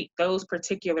to treat those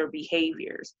particular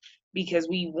behaviors, because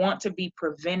we want to be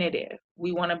preventative.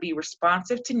 We want to be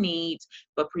responsive to needs,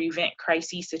 but prevent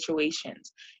crisis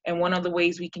situations. And one of the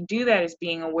ways we can do that is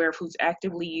being aware of who's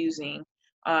actively using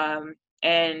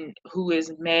and who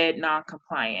is med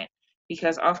non-compliant,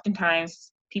 because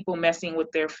oftentimes people messing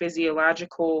with their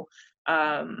physiological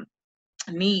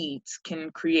needs can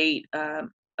create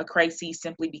a crisis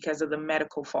simply because of the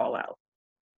medical fallout.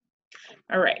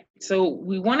 All right, so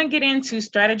we want to get into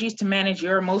strategies to manage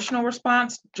your emotional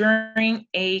response during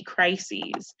a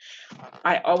crisis.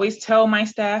 I always tell my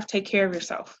staff, take care of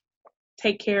yourself.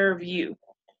 Take care of you.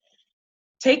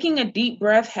 Taking a deep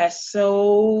breath has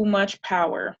so much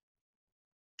power.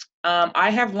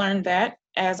 I have learned that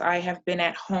as I have been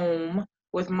at home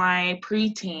with my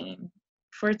preteen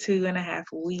for 2.5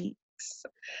 weeks.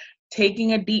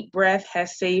 Taking a deep breath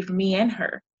has saved me and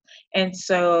her. And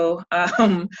so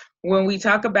when we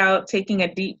talk about taking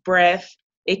a deep breath,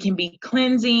 it can be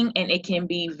cleansing and it can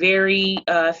be very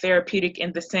therapeutic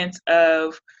in the sense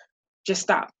of just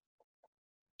stop.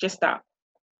 Just stop.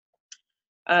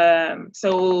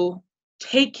 So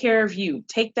take care of you.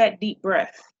 Take that deep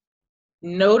breath.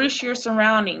 Notice your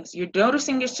surroundings. You're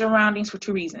noticing your surroundings for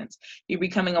 2 reasons. You're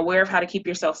becoming aware of how to keep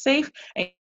yourself safe, and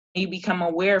you become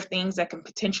aware of things that can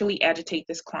potentially agitate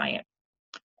this client.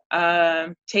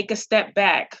 Take a step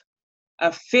back,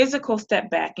 a physical step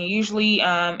back. And usually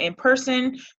in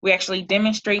person, we actually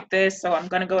demonstrate this. So I'm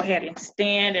going to go ahead and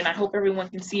stand, and I hope everyone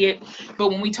can see it. But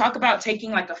when we talk about taking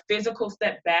like a physical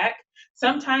step back,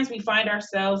 sometimes we find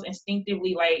ourselves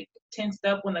instinctively like tensed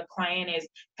up when the client is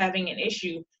having an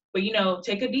issue. But,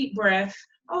 take a deep breath.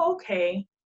 Oh, okay,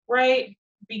 right?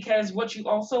 Because what you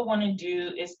also want to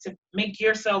do is to make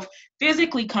yourself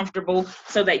physically comfortable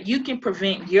so that you can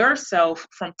prevent yourself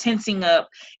from tensing up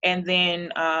and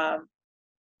then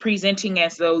presenting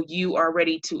as though you are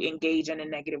ready to engage in a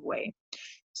negative way.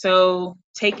 So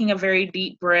taking a very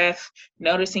deep breath,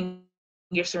 noticing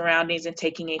your surroundings, and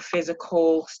taking a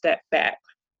physical step back.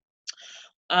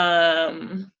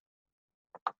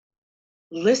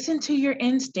 Listen to your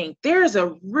instinct. There's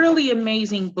a really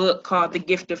amazing book called The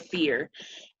Gift of Fear.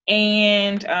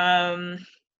 And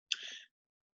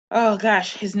oh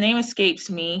gosh, his name escapes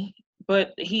me,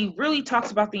 but he really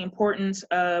talks about the importance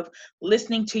of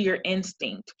listening to your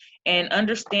instinct and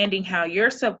understanding how your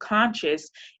subconscious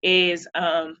is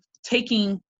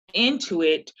taking into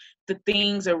it the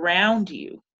things around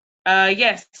you.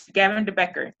 Yes, Gavin de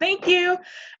Becker. Thank you.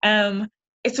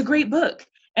 It's a great book.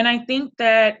 And I think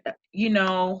that,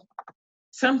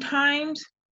 sometimes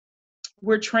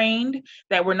we're trained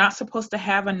that we're not supposed to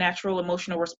have a natural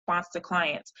emotional response to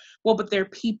clients. Well, but they're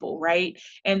people, right?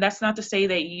 And that's not to say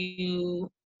that you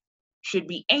should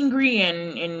be angry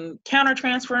and counter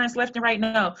transference left and right.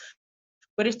 No,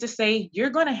 but it's to say you're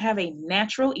going to have a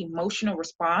natural emotional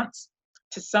response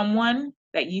to someone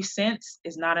that you sense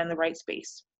is not in the right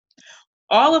space.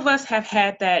 All of us have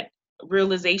had that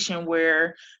realization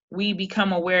where we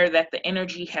become aware that the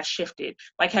energy has shifted.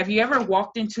 Like, have you ever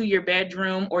walked into your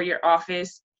bedroom or your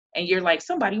office and you're like,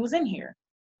 somebody was in here?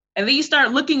 And then you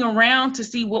start looking around to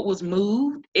see what was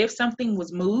moved, if something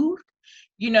was moved.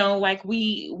 Like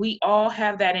we all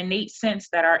have that innate sense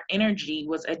that our energy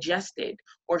was adjusted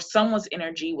or someone's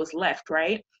energy was left,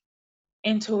 right?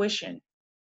 Intuition.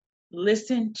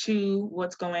 Listen to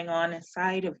what's going on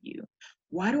inside of you.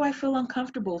 Why do I feel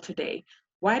uncomfortable today?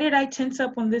 Why did I tense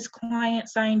up when this client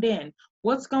signed in?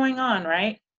 What's going on,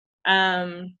 right?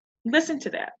 Listen to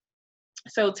that.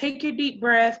 So take your deep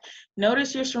breath,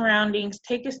 notice your surroundings,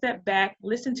 take a step back,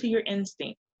 listen to your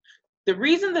instinct. The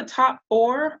reason the top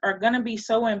 4 are going to be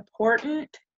so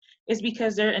important is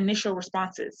because they're initial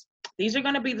responses. These are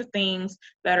going to be the things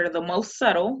that are the most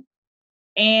subtle,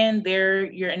 and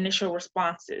they're your initial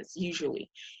responses usually.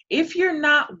 If you're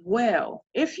not well,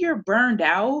 if you're burned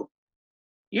out,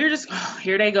 you're just, oh,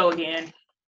 here they go again.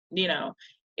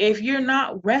 If you're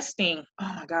not resting,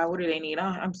 oh my God, what do they need? Oh,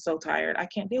 I'm so tired. I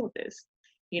can't deal with this.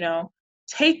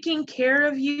 Taking care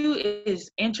of you is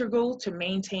integral to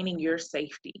maintaining your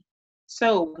safety.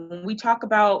 So when we talk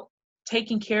about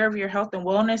taking care of your health and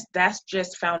wellness, that's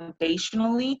just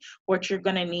foundationally what you're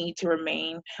going to need to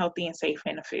remain healthy and safe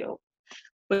in the field.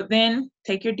 But then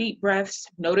take your deep breaths,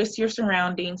 notice your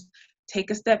surroundings,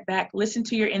 take a step back, listen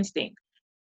to your instinct.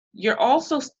 You're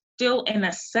also still in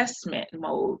assessment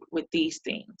mode with these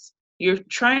things. You're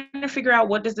trying to figure out,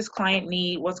 what does this client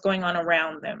need? What's going on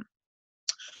around them?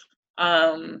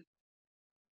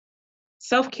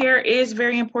 Self-care is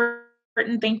very important.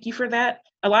 Thank you for that.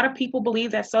 A lot of people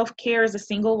believe that self-care is a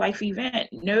single life event.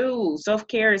 No,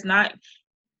 self-care is not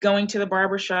going to the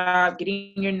barbershop,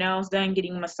 getting your nails done,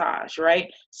 getting a massage,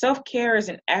 right? Self-care is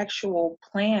an actual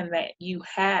plan that you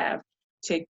have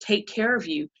to take care of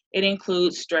you. It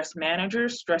includes stress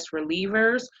managers, stress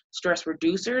relievers, stress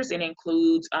reducers. It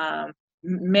includes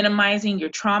minimizing your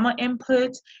trauma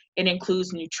inputs. It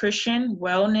includes nutrition,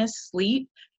 wellness, sleep.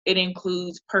 It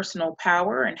includes personal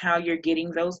power and how you're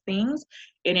getting those things.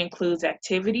 It includes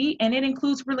activity, and it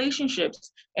includes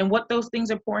relationships and what those things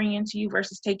are pouring into you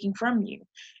versus taking from you.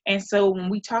 And so when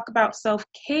we talk about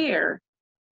self-care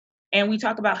and we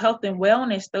talk about health and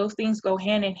wellness, those things go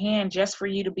hand in hand just for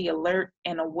you to be alert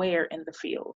and aware in the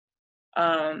field.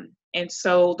 And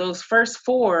so those first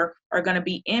 4 are going to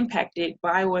be impacted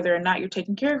by whether or not you're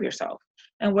taking care of yourself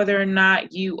and whether or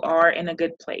not you are in a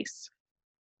good place.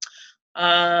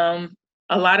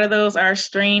 A lot of those are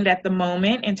strained at the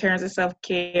moment in terms of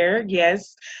self-care.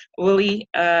 Yes, Willie.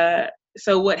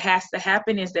 So what has to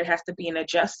happen is there has to be an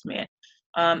adjustment.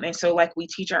 And so like we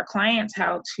teach our clients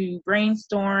how to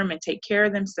brainstorm and take care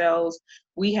of themselves,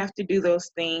 we have to do those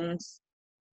things,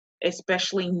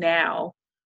 especially now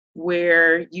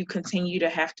where you continue to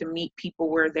have to meet people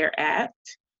where they're at.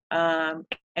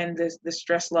 And the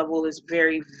stress level is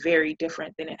very, very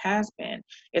different than it has been.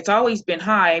 It's always been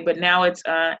high, but now it's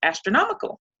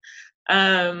astronomical.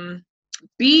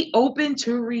 Be open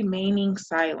to remaining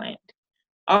silent.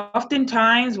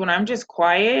 Oftentimes when I'm just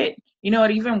quiet,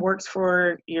 it even works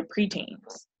for your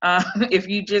preteens. If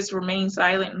you just remain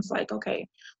silent, and it's like, okay,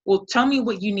 well, tell me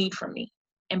what you need from me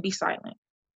and be silent.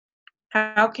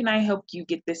 How can I help you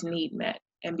get this need met?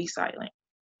 And be silent.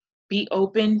 Be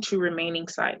open to remaining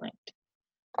silent.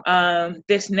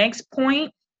 This next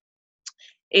point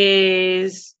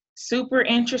is super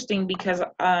interesting because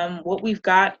what we've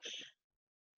got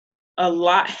a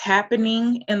lot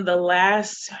happening in the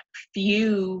last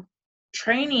few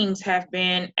trainings have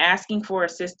been asking for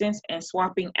assistance and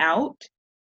swapping out.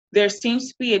 There seems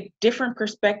to be a different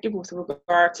perspective with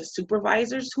regard to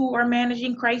supervisors who are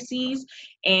managing crises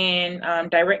and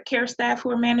direct care staff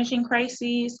who are managing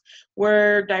crises,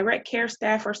 where direct care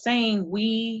staff are saying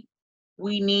we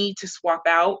need to swap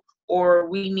out, or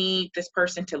we need this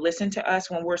person to listen to us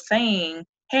when we're saying,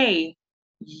 hey,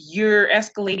 you're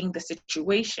escalating the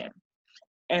situation.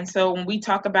 And so when we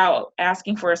talk about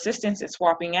asking for assistance and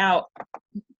swapping out,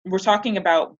 we're talking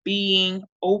about being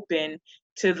open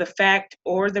to the fact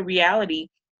or the reality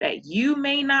that you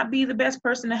may not be the best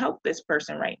person to help this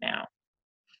person right now.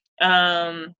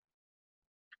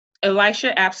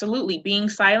 Elisha, absolutely. Being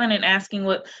silent and asking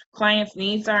what clients'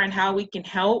 needs are and how we can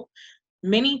help.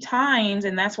 Many times,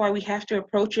 and that's why we have to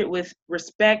approach it with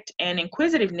respect and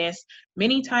inquisitiveness,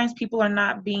 many times people are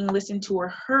not being listened to or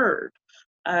heard.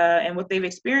 And what they've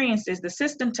experienced is the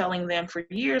system telling them for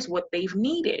years what they've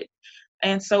needed.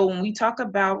 And so when we talk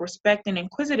about respect and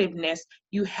inquisitiveness,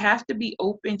 you have to be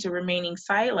open to remaining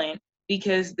silent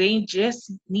because they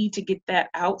just need to get that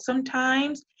out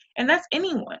sometimes. And that's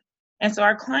anyone. And so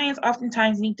our clients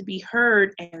oftentimes need to be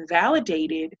heard and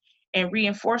validated and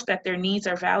reinforce that their needs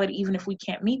are valid even if we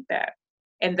can't meet that.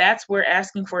 And that's where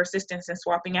asking for assistance and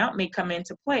swapping out may come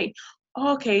into play.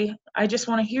 Okay, I just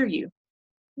want to hear you.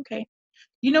 Okay.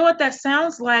 You know what? That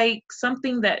sounds like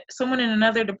something that someone in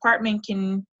another department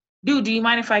can dude, do you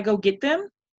mind if I go get them?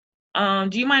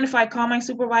 Do you mind if I call my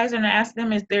supervisor and ask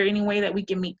them, is there any way that we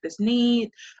can meet this need?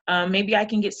 Maybe I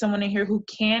can get someone in here who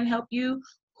can help you,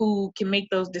 who can make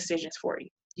those decisions for you.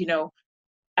 You know,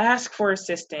 ask for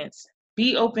assistance.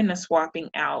 Be open to swapping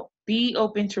out. Be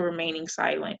open to remaining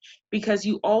silent, because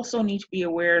you also need to be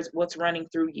aware of what's running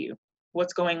through you,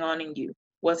 what's going on in you,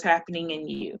 what's happening in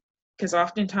you. Because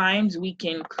oftentimes we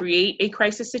can create a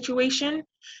crisis situation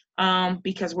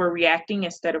because we're reacting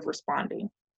instead of responding.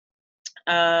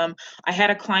 I had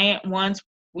a client once,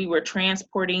 we were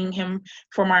transporting him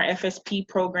from our FSP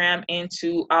program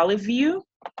into Olive View,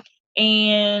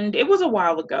 and it was a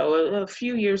while ago, a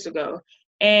few years ago.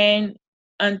 And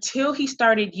until he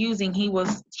started using, he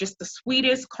was just the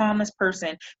sweetest, calmest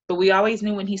person. But we always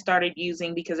knew when he started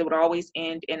using because it would always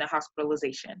end in a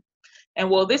hospitalization. And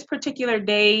well, this particular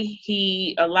day,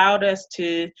 he allowed us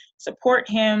to support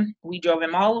him. We drove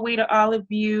him all the way to Olive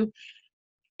View.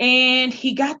 And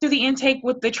he got through the intake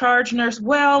with the charge nurse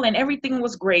well, and everything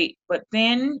was great. But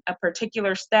then a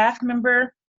particular staff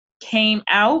member came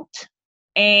out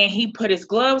and he put his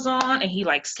gloves on and he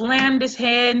like slammed his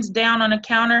hands down on the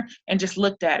counter and just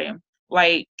looked at him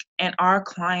like, and our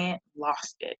client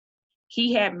lost it.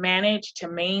 He had managed to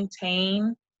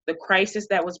maintain the crisis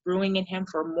that was brewing in him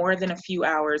for more than a few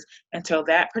hours until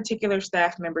that particular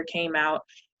staff member came out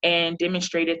and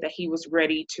demonstrated that he was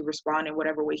ready to respond in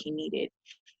whatever way he needed.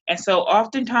 And so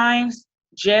oftentimes,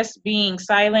 just being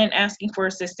silent, asking for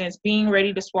assistance, being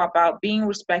ready to swap out, being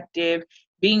respective,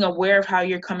 being aware of how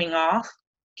you're coming off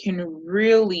can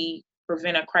really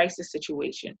prevent a crisis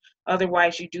situation.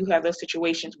 Otherwise, you do have those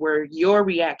situations where your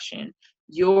reaction,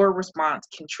 your response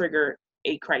can trigger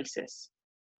a crisis.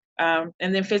 And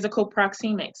then physical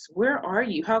proxemics. Where are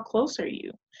you? How close are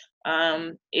you?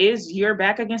 Is your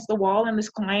back against the wall and this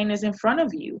client is in front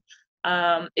of you?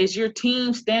 Is your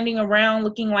team standing around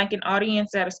looking like an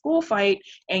audience at a school fight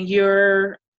and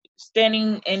you're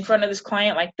standing in front of this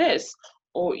client like this?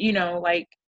 Or, you know, like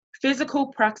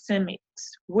physical proxemics.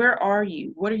 Where are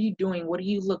you? What are you doing? What do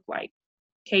you look like?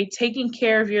 Okay, taking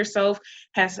care of yourself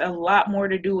has a lot more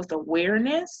to do with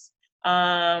awareness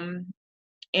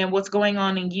and what's going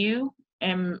on in you,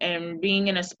 and being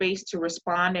in a space to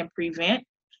respond and prevent,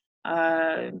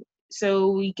 uh,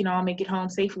 so we can all make it home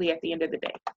safely at the end of the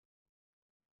day.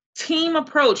 Team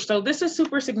approach. So this is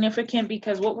super significant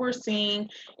because what we're seeing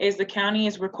is the county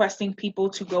is requesting people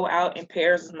to go out in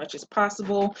pairs as much as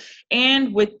possible.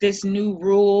 And with this new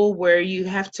rule where you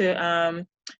have to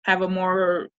have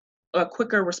a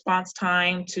quicker response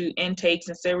time to intakes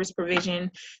and service provision,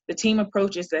 the team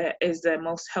approach is the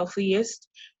most healthiest,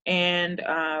 and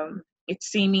it's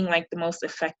seeming like the most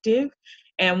effective.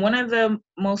 And one of the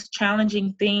most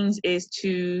challenging things is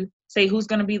to say who's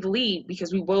going to be the lead,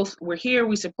 because we're here,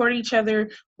 we support each other,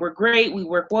 we're great, we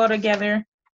work well together.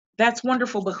 That's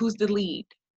wonderful, but who's the lead?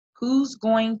 Who's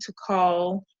going to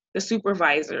call the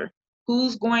supervisor?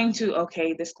 Who's going to,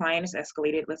 okay, this client is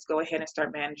escalated, let's go ahead and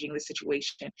start managing the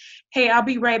situation. Hey, I'll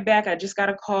be right back, I just got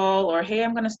a call, or hey,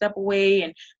 I'm going to step away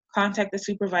and contact the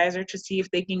supervisor to see if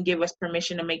they can give us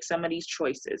permission to make some of these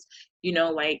choices. You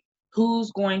know, like,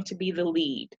 who's going to be the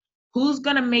lead? Who's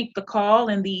going to make the call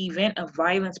in the event of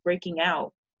violence breaking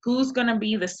out? Who's going to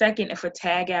be the second if a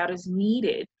tag out is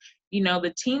needed? You know,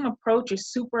 the team approach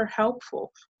is super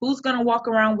helpful. Who's going to walk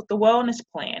around with the wellness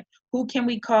plan? Who can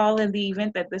we call in the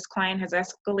event that this client has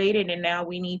escalated and now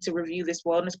we need to review this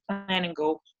wellness plan and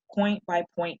go point by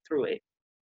point through it?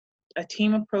 A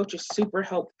team approach is super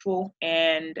helpful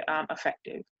and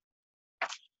effective.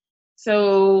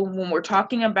 So when we're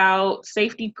talking about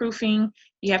safety proofing,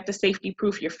 you have to safety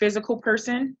proof your physical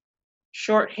person,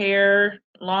 short hair,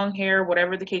 long hair,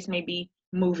 whatever the case may be,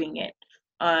 moving it.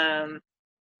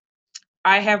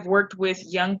 I have worked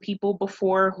with young people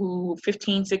before who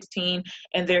 15, 16,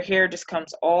 and their hair just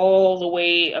comes all the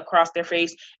way across their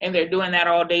face, and they're doing that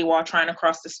all day while trying to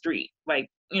cross the street. Like,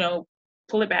 you know,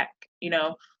 pull it back, you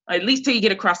know, at least till you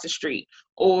get across the street.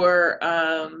 Or,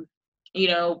 you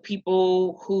know,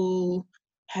 people who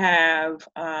have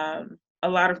a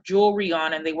lot of jewelry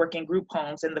on and they work in group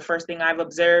homes. And the first thing I've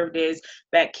observed is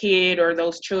that kid or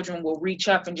those children will reach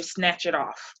up and just snatch it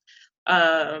off.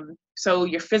 So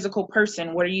your physical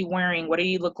person, what are you wearing? What do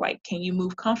you look like? Can you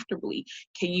move comfortably?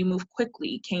 Can you move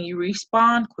quickly? Can you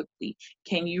respond quickly?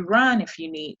 Can you run if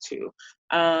you need to?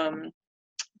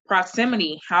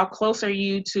 Proximity, how close are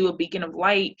you to a beacon of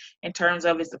light in terms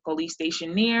of, is the police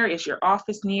station near? Is your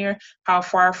office near? How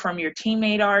far from your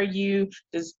teammate are you?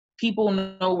 Does people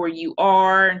know where you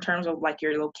are in terms of like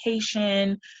your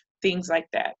location? Things like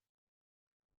that.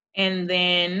 And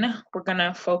then we're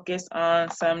gonna focus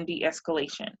on some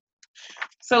de-escalation.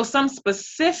 So some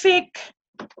specific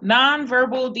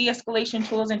nonverbal de-escalation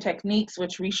tools and techniques,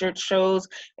 which research shows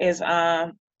is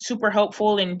super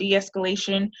helpful in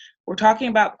de-escalation. We're talking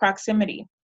about proximity.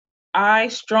 I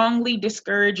strongly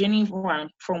discourage anyone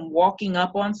from walking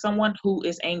up on someone who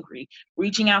is angry,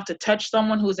 reaching out to touch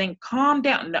someone who's angry. Calm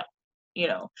down. No, you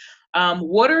know.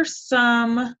 What are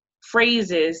some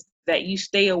phrases that you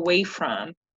stay away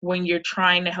from when you're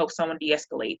trying to help someone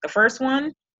de-escalate? The first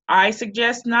one I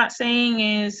suggest not saying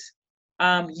is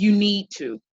you need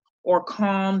to or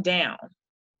calm down.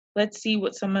 Let's see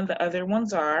what some of the other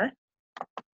ones are.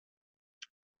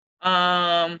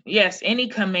 Yes, any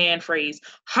command phrase.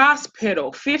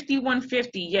 Hospital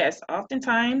 5150. Yes,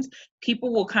 oftentimes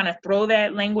people will kind of throw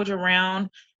that language around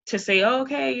to say,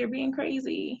 okay, you're being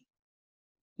crazy.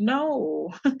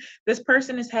 No, this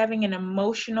person is having an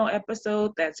emotional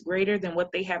episode that's greater than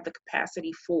what they have the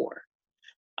capacity for.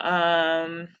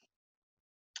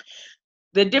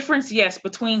 The difference, yes,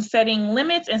 between setting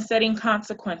limits and setting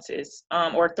consequences,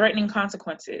 or threatening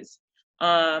consequences.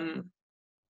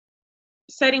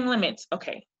 Setting limits.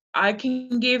 Okay, I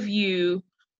can give you,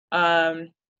 I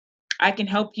can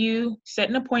help you set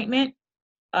an appointment,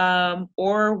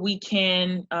 or we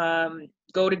can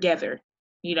go together,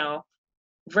 you know,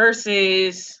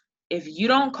 versus if you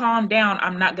don't calm down,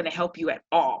 I'm not going to help you at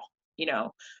all, you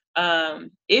know.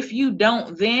 If you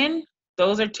don't, then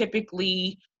those are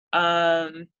typically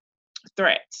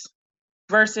threats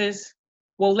versus,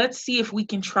 well, let's see if we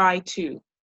can try to.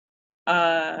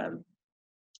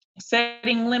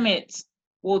 Setting limits.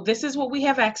 Well, this is what we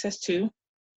have access to,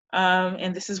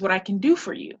 and this is what I can do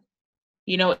for you.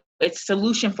 You know, it's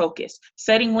solution focused.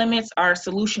 Setting limits are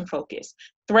solution focused.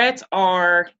 Threats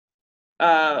are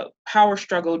power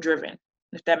struggle driven,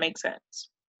 if that makes sense.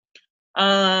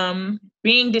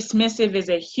 Being dismissive is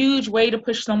a huge way to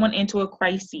push someone into a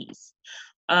crisis.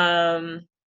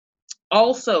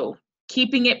 Also,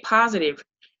 keeping it positive,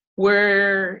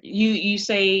 where you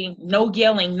say no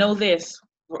yelling, no this,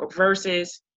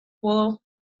 versus, well,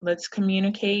 let's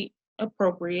communicate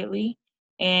appropriately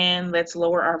and let's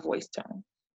lower our voice tone,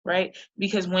 right?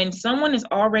 Because when someone is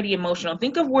already emotional,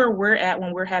 think of where we're at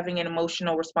when we're having an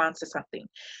emotional response to something.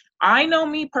 I know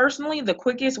me personally, the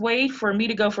quickest way for me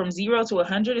to go from 0 to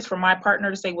 100 is for my partner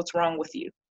to say, what's wrong with you?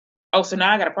 Oh, so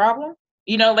now I got a problem?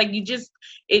 You know, like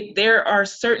there are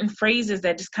certain phrases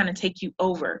that just kind of take you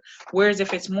over. Whereas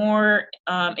if it's more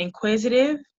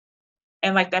inquisitive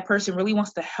and like that person really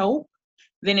wants to help,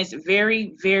 then it's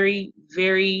very, very,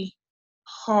 very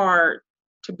hard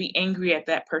to be angry at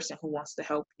that person who wants to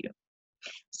help you.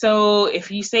 So if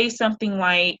you say something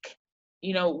like,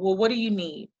 you know, well, what do you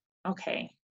need? Okay.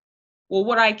 Well,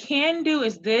 what I can do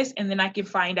is this, and then I can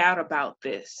find out about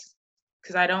this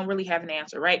because I don't really have an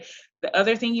answer, right? The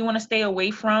other thing you want to stay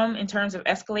away from in terms of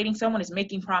escalating someone is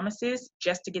making promises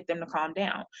just to get them to calm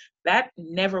down. That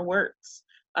never works.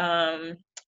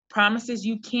 Promises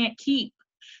you can't keep.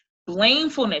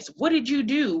 Blamefulness. What did you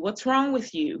do? What's wrong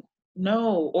with you?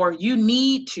 No. Or you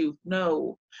need to.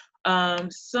 No.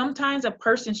 Sometimes a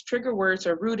person's trigger words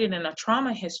are rooted in a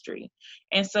trauma history.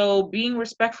 And so being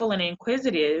respectful and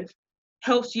inquisitive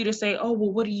helps you to say, oh,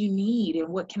 well, what do you need? And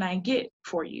what can I get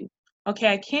for you?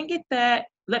 Okay, I can't get that.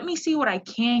 Let me see what I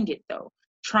can get though.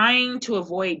 Trying to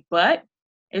avoid but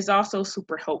is also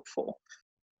super helpful.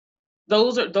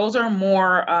 Those are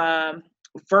more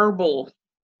verbal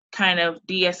kind of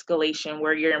de-escalation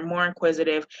where you're more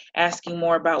inquisitive, asking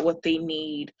more about what they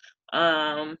need.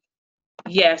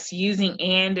 Yes, using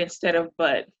and instead of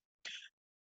but.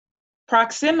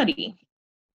 Proximity,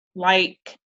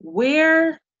 like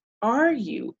where are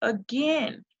you?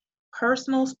 Again,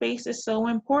 personal space is so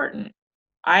important.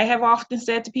 I have often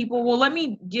said to people, well, let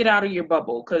me get out of your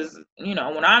bubble because, you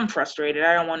know, when I'm frustrated,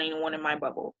 I don't want anyone in my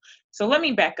bubble. So let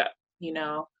me back up, you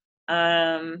know.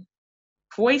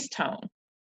 Voice tone.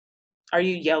 Are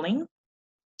you yelling?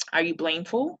 Are you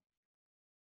blameful?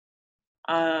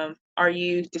 Are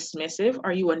you dismissive?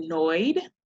 Are you annoyed?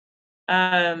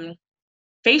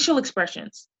 Facial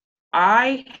expressions.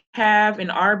 I have an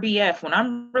RBF. When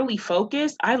I'm really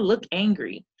focused, I look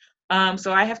angry.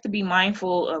 So I have to be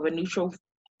mindful of a neutral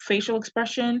facial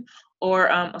expression or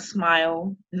a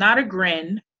smile, not a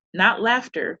grin, not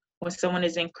laughter when someone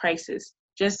is in crisis.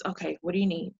 Just, okay, what do you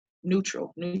need?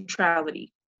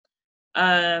 Neutrality.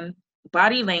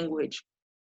 Body language.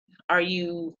 Are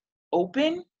you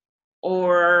open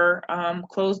or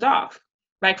closed off?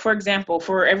 Like, for example,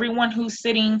 for everyone who's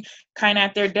sitting kind of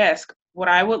at their desk, what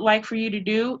I would like for you to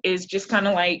do is just kind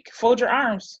of like fold your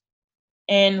arms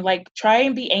and like try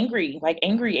and be angry, like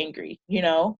angry, you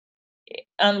know?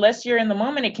 Unless you're in the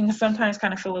moment, it can sometimes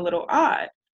kind of feel a little odd.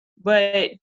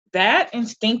 But that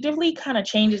instinctively kind of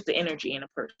changes the energy in a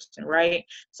person, right?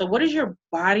 So what is your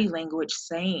body language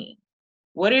saying?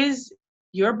 What is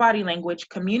your body language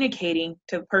communicating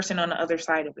to the person on the other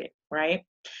side of it, right?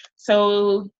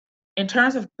 So in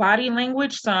terms of body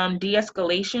language, some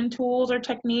de-escalation tools or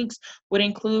techniques would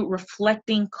include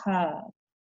reflecting calm.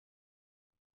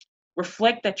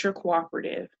 Reflect that you're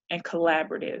cooperative and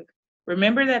collaborative.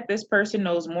 Remember that this person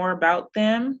knows more about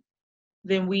them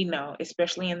than we know,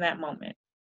 especially in that moment.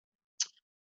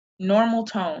 Normal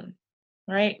tone,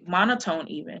 right? Monotone,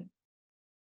 even.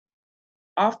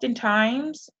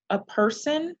 Oftentimes, a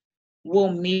person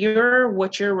will mirror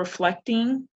what you're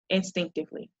reflecting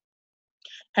instinctively.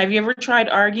 Have you ever tried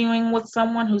arguing with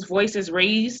someone whose voice is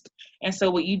raised? And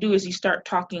so, what you do is you start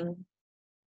talking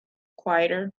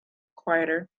quieter,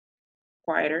 quieter,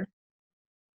 quieter,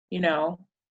 you know,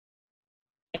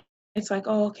 it's like,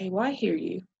 oh, okay, well, I hear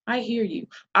you. I hear you.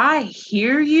 I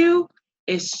hear you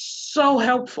is so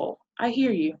helpful. I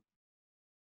hear you.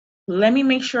 Let me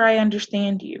make sure I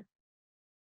understand you.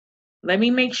 Let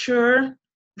me make sure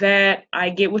that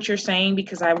I get what you're saying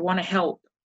because I want to help.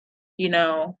 You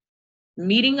know,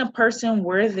 meeting a person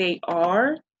where they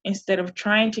are instead of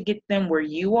trying to get them where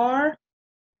you are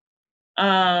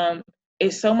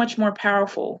is so much more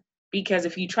powerful, because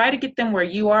if you try to get them where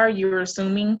you are, you're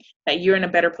assuming that you're in a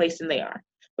better place than they are.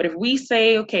 But if we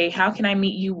say, okay, how can I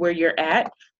meet you where you're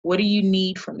at? What do you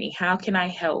need from me? How can I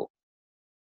help?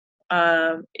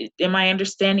 Am I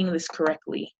understanding this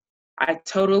correctly? I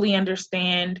totally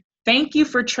understand. Thank you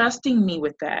for trusting me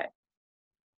with that.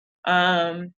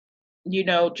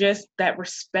 Just that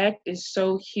respect is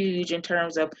so huge in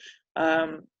terms of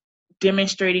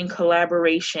demonstrating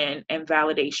collaboration and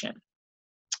validation.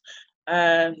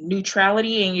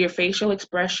 Neutrality in your facial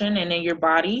expression and in your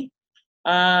body.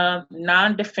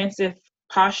 Non-defensive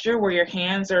posture where your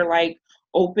hands are like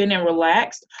open and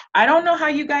relaxed. I don't know how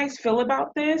you guys feel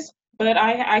about this, but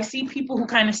I see people who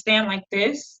kind of stand like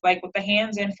this, like with the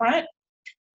hands in front.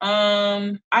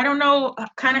 I don't know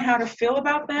kind of how to feel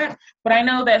about that, but I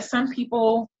know that some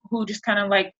people who just kind of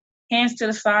like hands to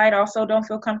the side also don't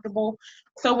feel comfortable.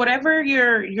 So whatever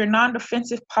your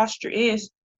non-defensive posture is,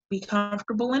 be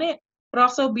comfortable in it, but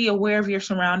also be aware of your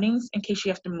surroundings in case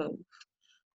you have to move.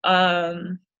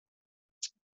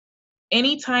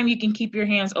 Anytime you can keep your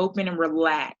hands open and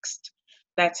relaxed,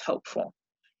 that's helpful.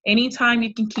 Anytime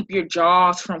you can keep your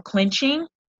jaws from clenching,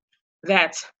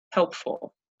 that's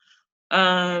helpful.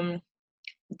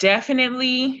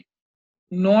 Definitely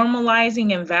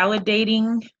normalizing and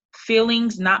validating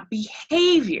feelings, not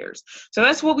behaviors. So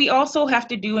that's what we also have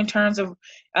to do in terms of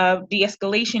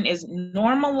de-escalation, is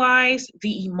normalize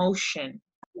the emotion,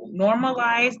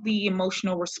 normalize the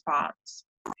emotional response.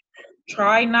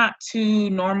 Try not to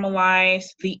normalize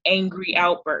the angry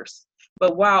outburst.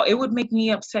 But wow, it would make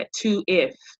me upset too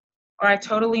if, or I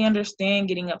totally understand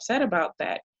getting upset about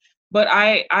that. But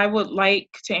I would like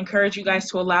to encourage you guys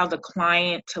to allow the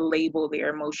client to label their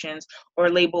emotions or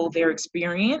label their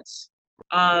experience.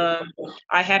 I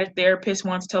had a therapist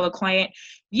once tell a client,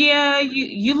 yeah,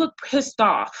 you look pissed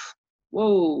off.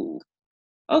 Whoa,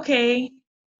 okay.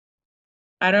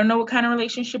 I don't know what kind of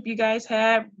relationship you guys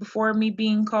had before me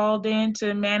being called in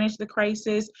to manage the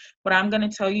crisis, but I'm going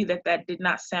to tell you that that did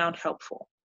not sound helpful,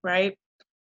 right?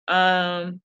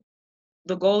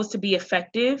 The goal is to be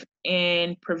effective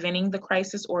in preventing the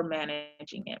crisis or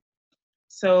managing it.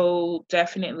 So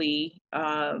definitely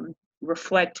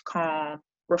reflect calm,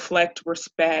 reflect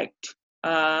respect,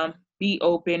 be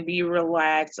open, be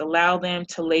relaxed, allow them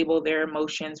to label their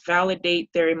emotions, validate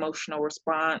their emotional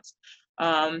response,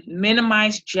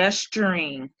 minimize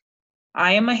gesturing.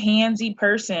 I am a handsy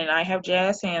person. I have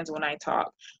jazz hands when I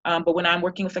talk. But when I'm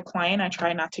working with a client, I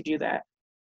try not to do that.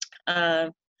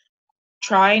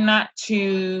 Try not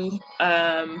to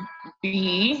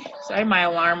sorry, my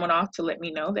alarm went off to let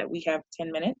me know that we have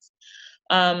 10 minutes.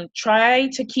 Try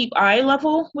to keep eye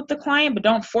level with the client, but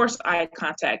don't force eye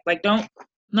contact. Like, no,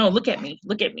 look at me,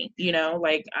 like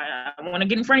I want to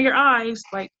get in front of your eyes.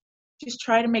 Like, just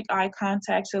try to make eye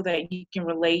contact so that you can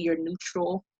relay your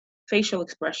neutral facial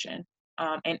expression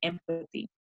and empathy.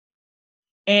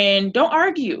 And don't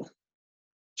argue.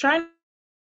 Try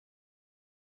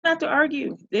not to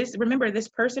argue. Remember, this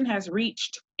person has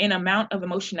reached an amount of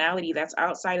emotionality that's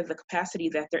outside of the capacity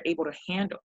that they're able to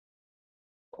handle.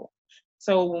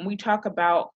 So when we talk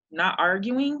about not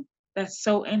arguing, that's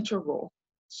so integral,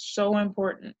 so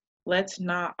important. Let's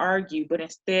not argue, but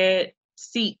instead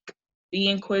seek, be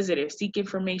inquisitive, seek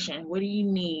information. What do you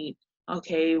need?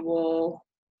 Okay, well,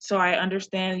 so I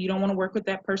understand you don't want to work with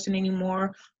that person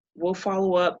anymore. We'll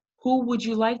follow up. Who would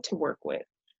you like to work with?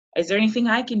 Is there anything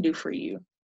I can do for you?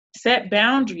 Set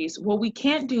boundaries. Well, we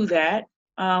can't do that.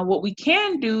 What we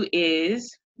can do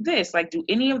is this, like, do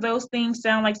any of those things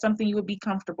sound like something you would be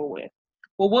comfortable with?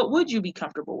 Well, what would you be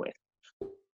comfortable with?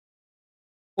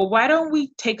 Well, why don't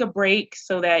we take a break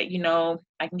so that,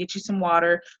 I can get you some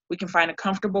water. We can find a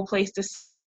comfortable place to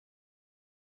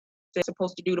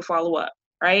supposed to do to follow up,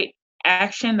 right?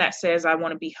 Action that says, I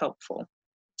want to be helpful.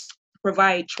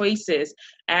 Provide choices,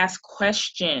 ask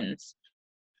questions,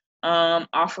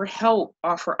 offer help,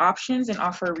 offer options, and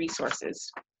offer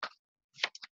resources.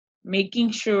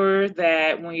 Making sure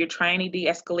that when you're trying to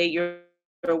de-escalate, you're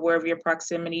aware of your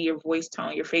proximity, your voice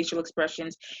tone, your facial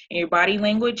expressions, and your body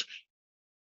language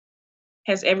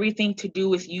has everything to do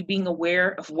with you being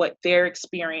aware of what they're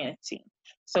experiencing.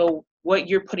 So what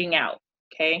you're putting out,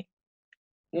 okay?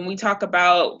 When we talk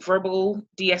about verbal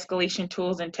de-escalation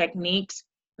tools and techniques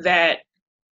that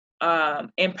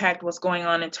impact what's going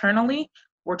on internally,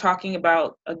 we're talking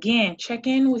about, again, check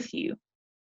in with you.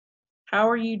 How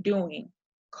are you doing?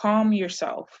 Calm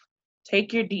yourself.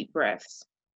 Take your deep breaths.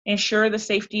 Ensure the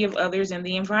safety of others in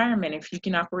the environment. If you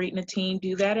can operate in a team,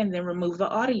 do that, and then remove the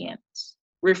audience.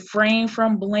 Refrain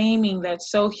from blaming.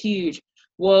 That's so huge.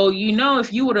 Well,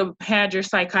 if you would have had your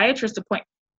psychiatrist appointment,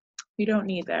 you don't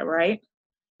need that, right?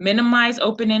 Minimize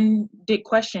open-ended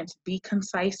questions. Be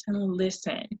concise and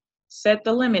listen. Set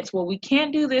the limits. Well, we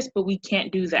can't do this, but we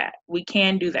can't do that. We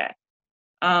can do that.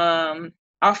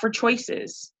 Offer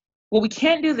choices. Well, we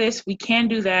can't do this. We can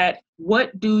do that.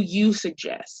 What do you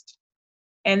suggest?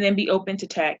 And then be open to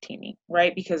tag teaming,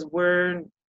 right? Because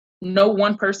no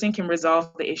one person can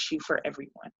resolve the issue for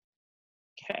everyone.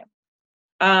 Okay.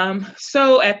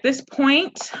 So at this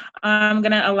point, I'm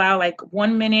going to allow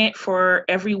 1 minute for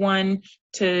everyone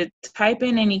to type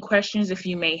in any questions if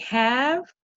you may have.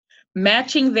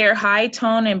 Matching their high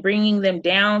tone and bringing them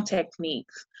down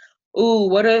techniques. Ooh,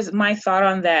 what is my thought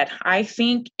on that? I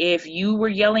think if you were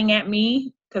yelling at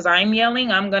me, because I'm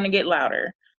yelling, I'm going to get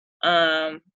louder.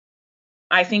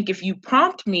 I think if you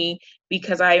prompt me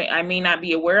because I may not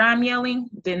be aware I'm yelling,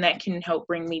 then that can help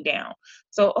bring me down.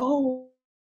 So, oh,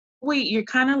 wait, you're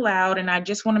kind of loud and I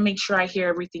just want to make sure I hear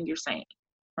everything you're saying,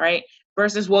 right?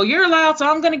 Versus, well, you're loud, so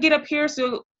I'm going to get up here.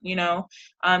 So,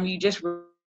 you just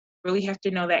really have to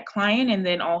know that client and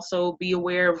then also be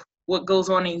aware of what goes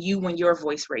on in you when your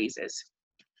voice raises.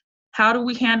 How do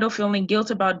we handle feeling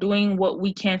guilt about doing what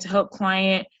we can to help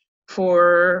client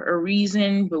for a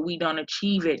reason, but we don't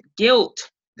achieve it? Guilt,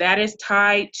 that is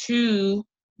tied to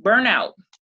burnout.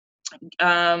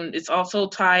 It's also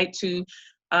tied to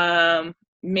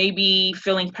maybe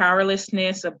feeling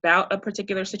powerlessness about a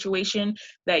particular situation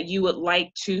that you would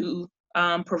like to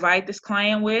provide this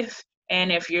client with. And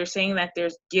if you're saying that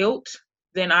there's guilt,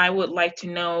 then I would like to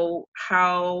know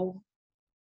how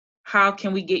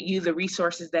can we get you the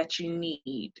resources that you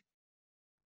need?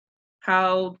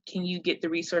 How can you get the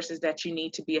resources that you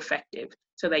need to be effective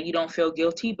so that you don't feel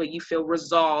guilty, but you feel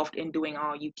resolved in doing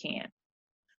all you can?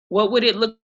 What would it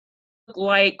look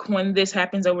like when this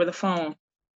happens over the phone?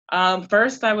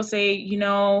 First, I would say,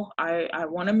 I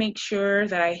want to make sure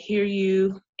that I hear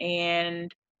you,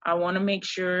 and I want to make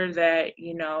sure that,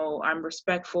 I'm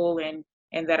respectful and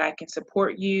that I can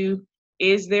support you.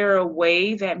 Is there a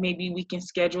way that maybe we can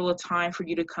schedule a time for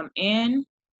you to come in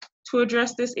to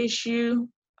address this issue?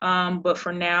 But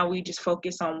for now, we just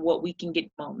focus on what we can get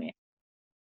at the moment.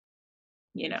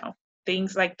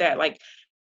 Things like that.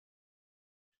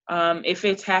 If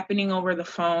it's happening over the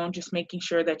phone, just making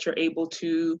sure that you're able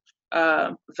to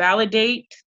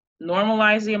validate,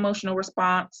 normalize the emotional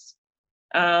response,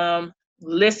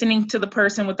 listening to the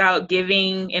person without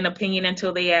giving an opinion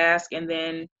until they ask, and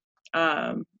then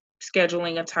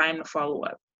scheduling a time to follow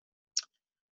up.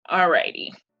 Alrighty.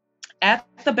 At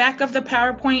the back of the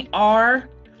PowerPoint are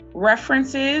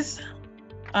references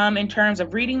in terms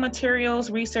of reading materials,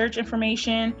 research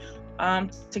information,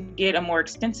 to get a more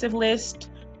extensive list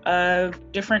of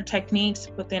different techniques,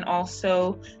 but then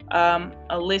also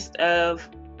a list of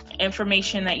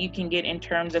information that you can get in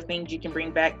terms of things you can bring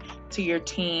back to your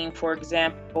team. For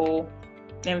example,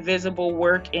 invisible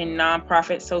work in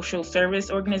nonprofit social service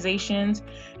organizations,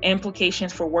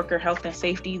 implications for worker health and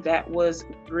safety. That was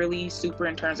really super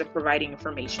in terms of providing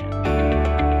information.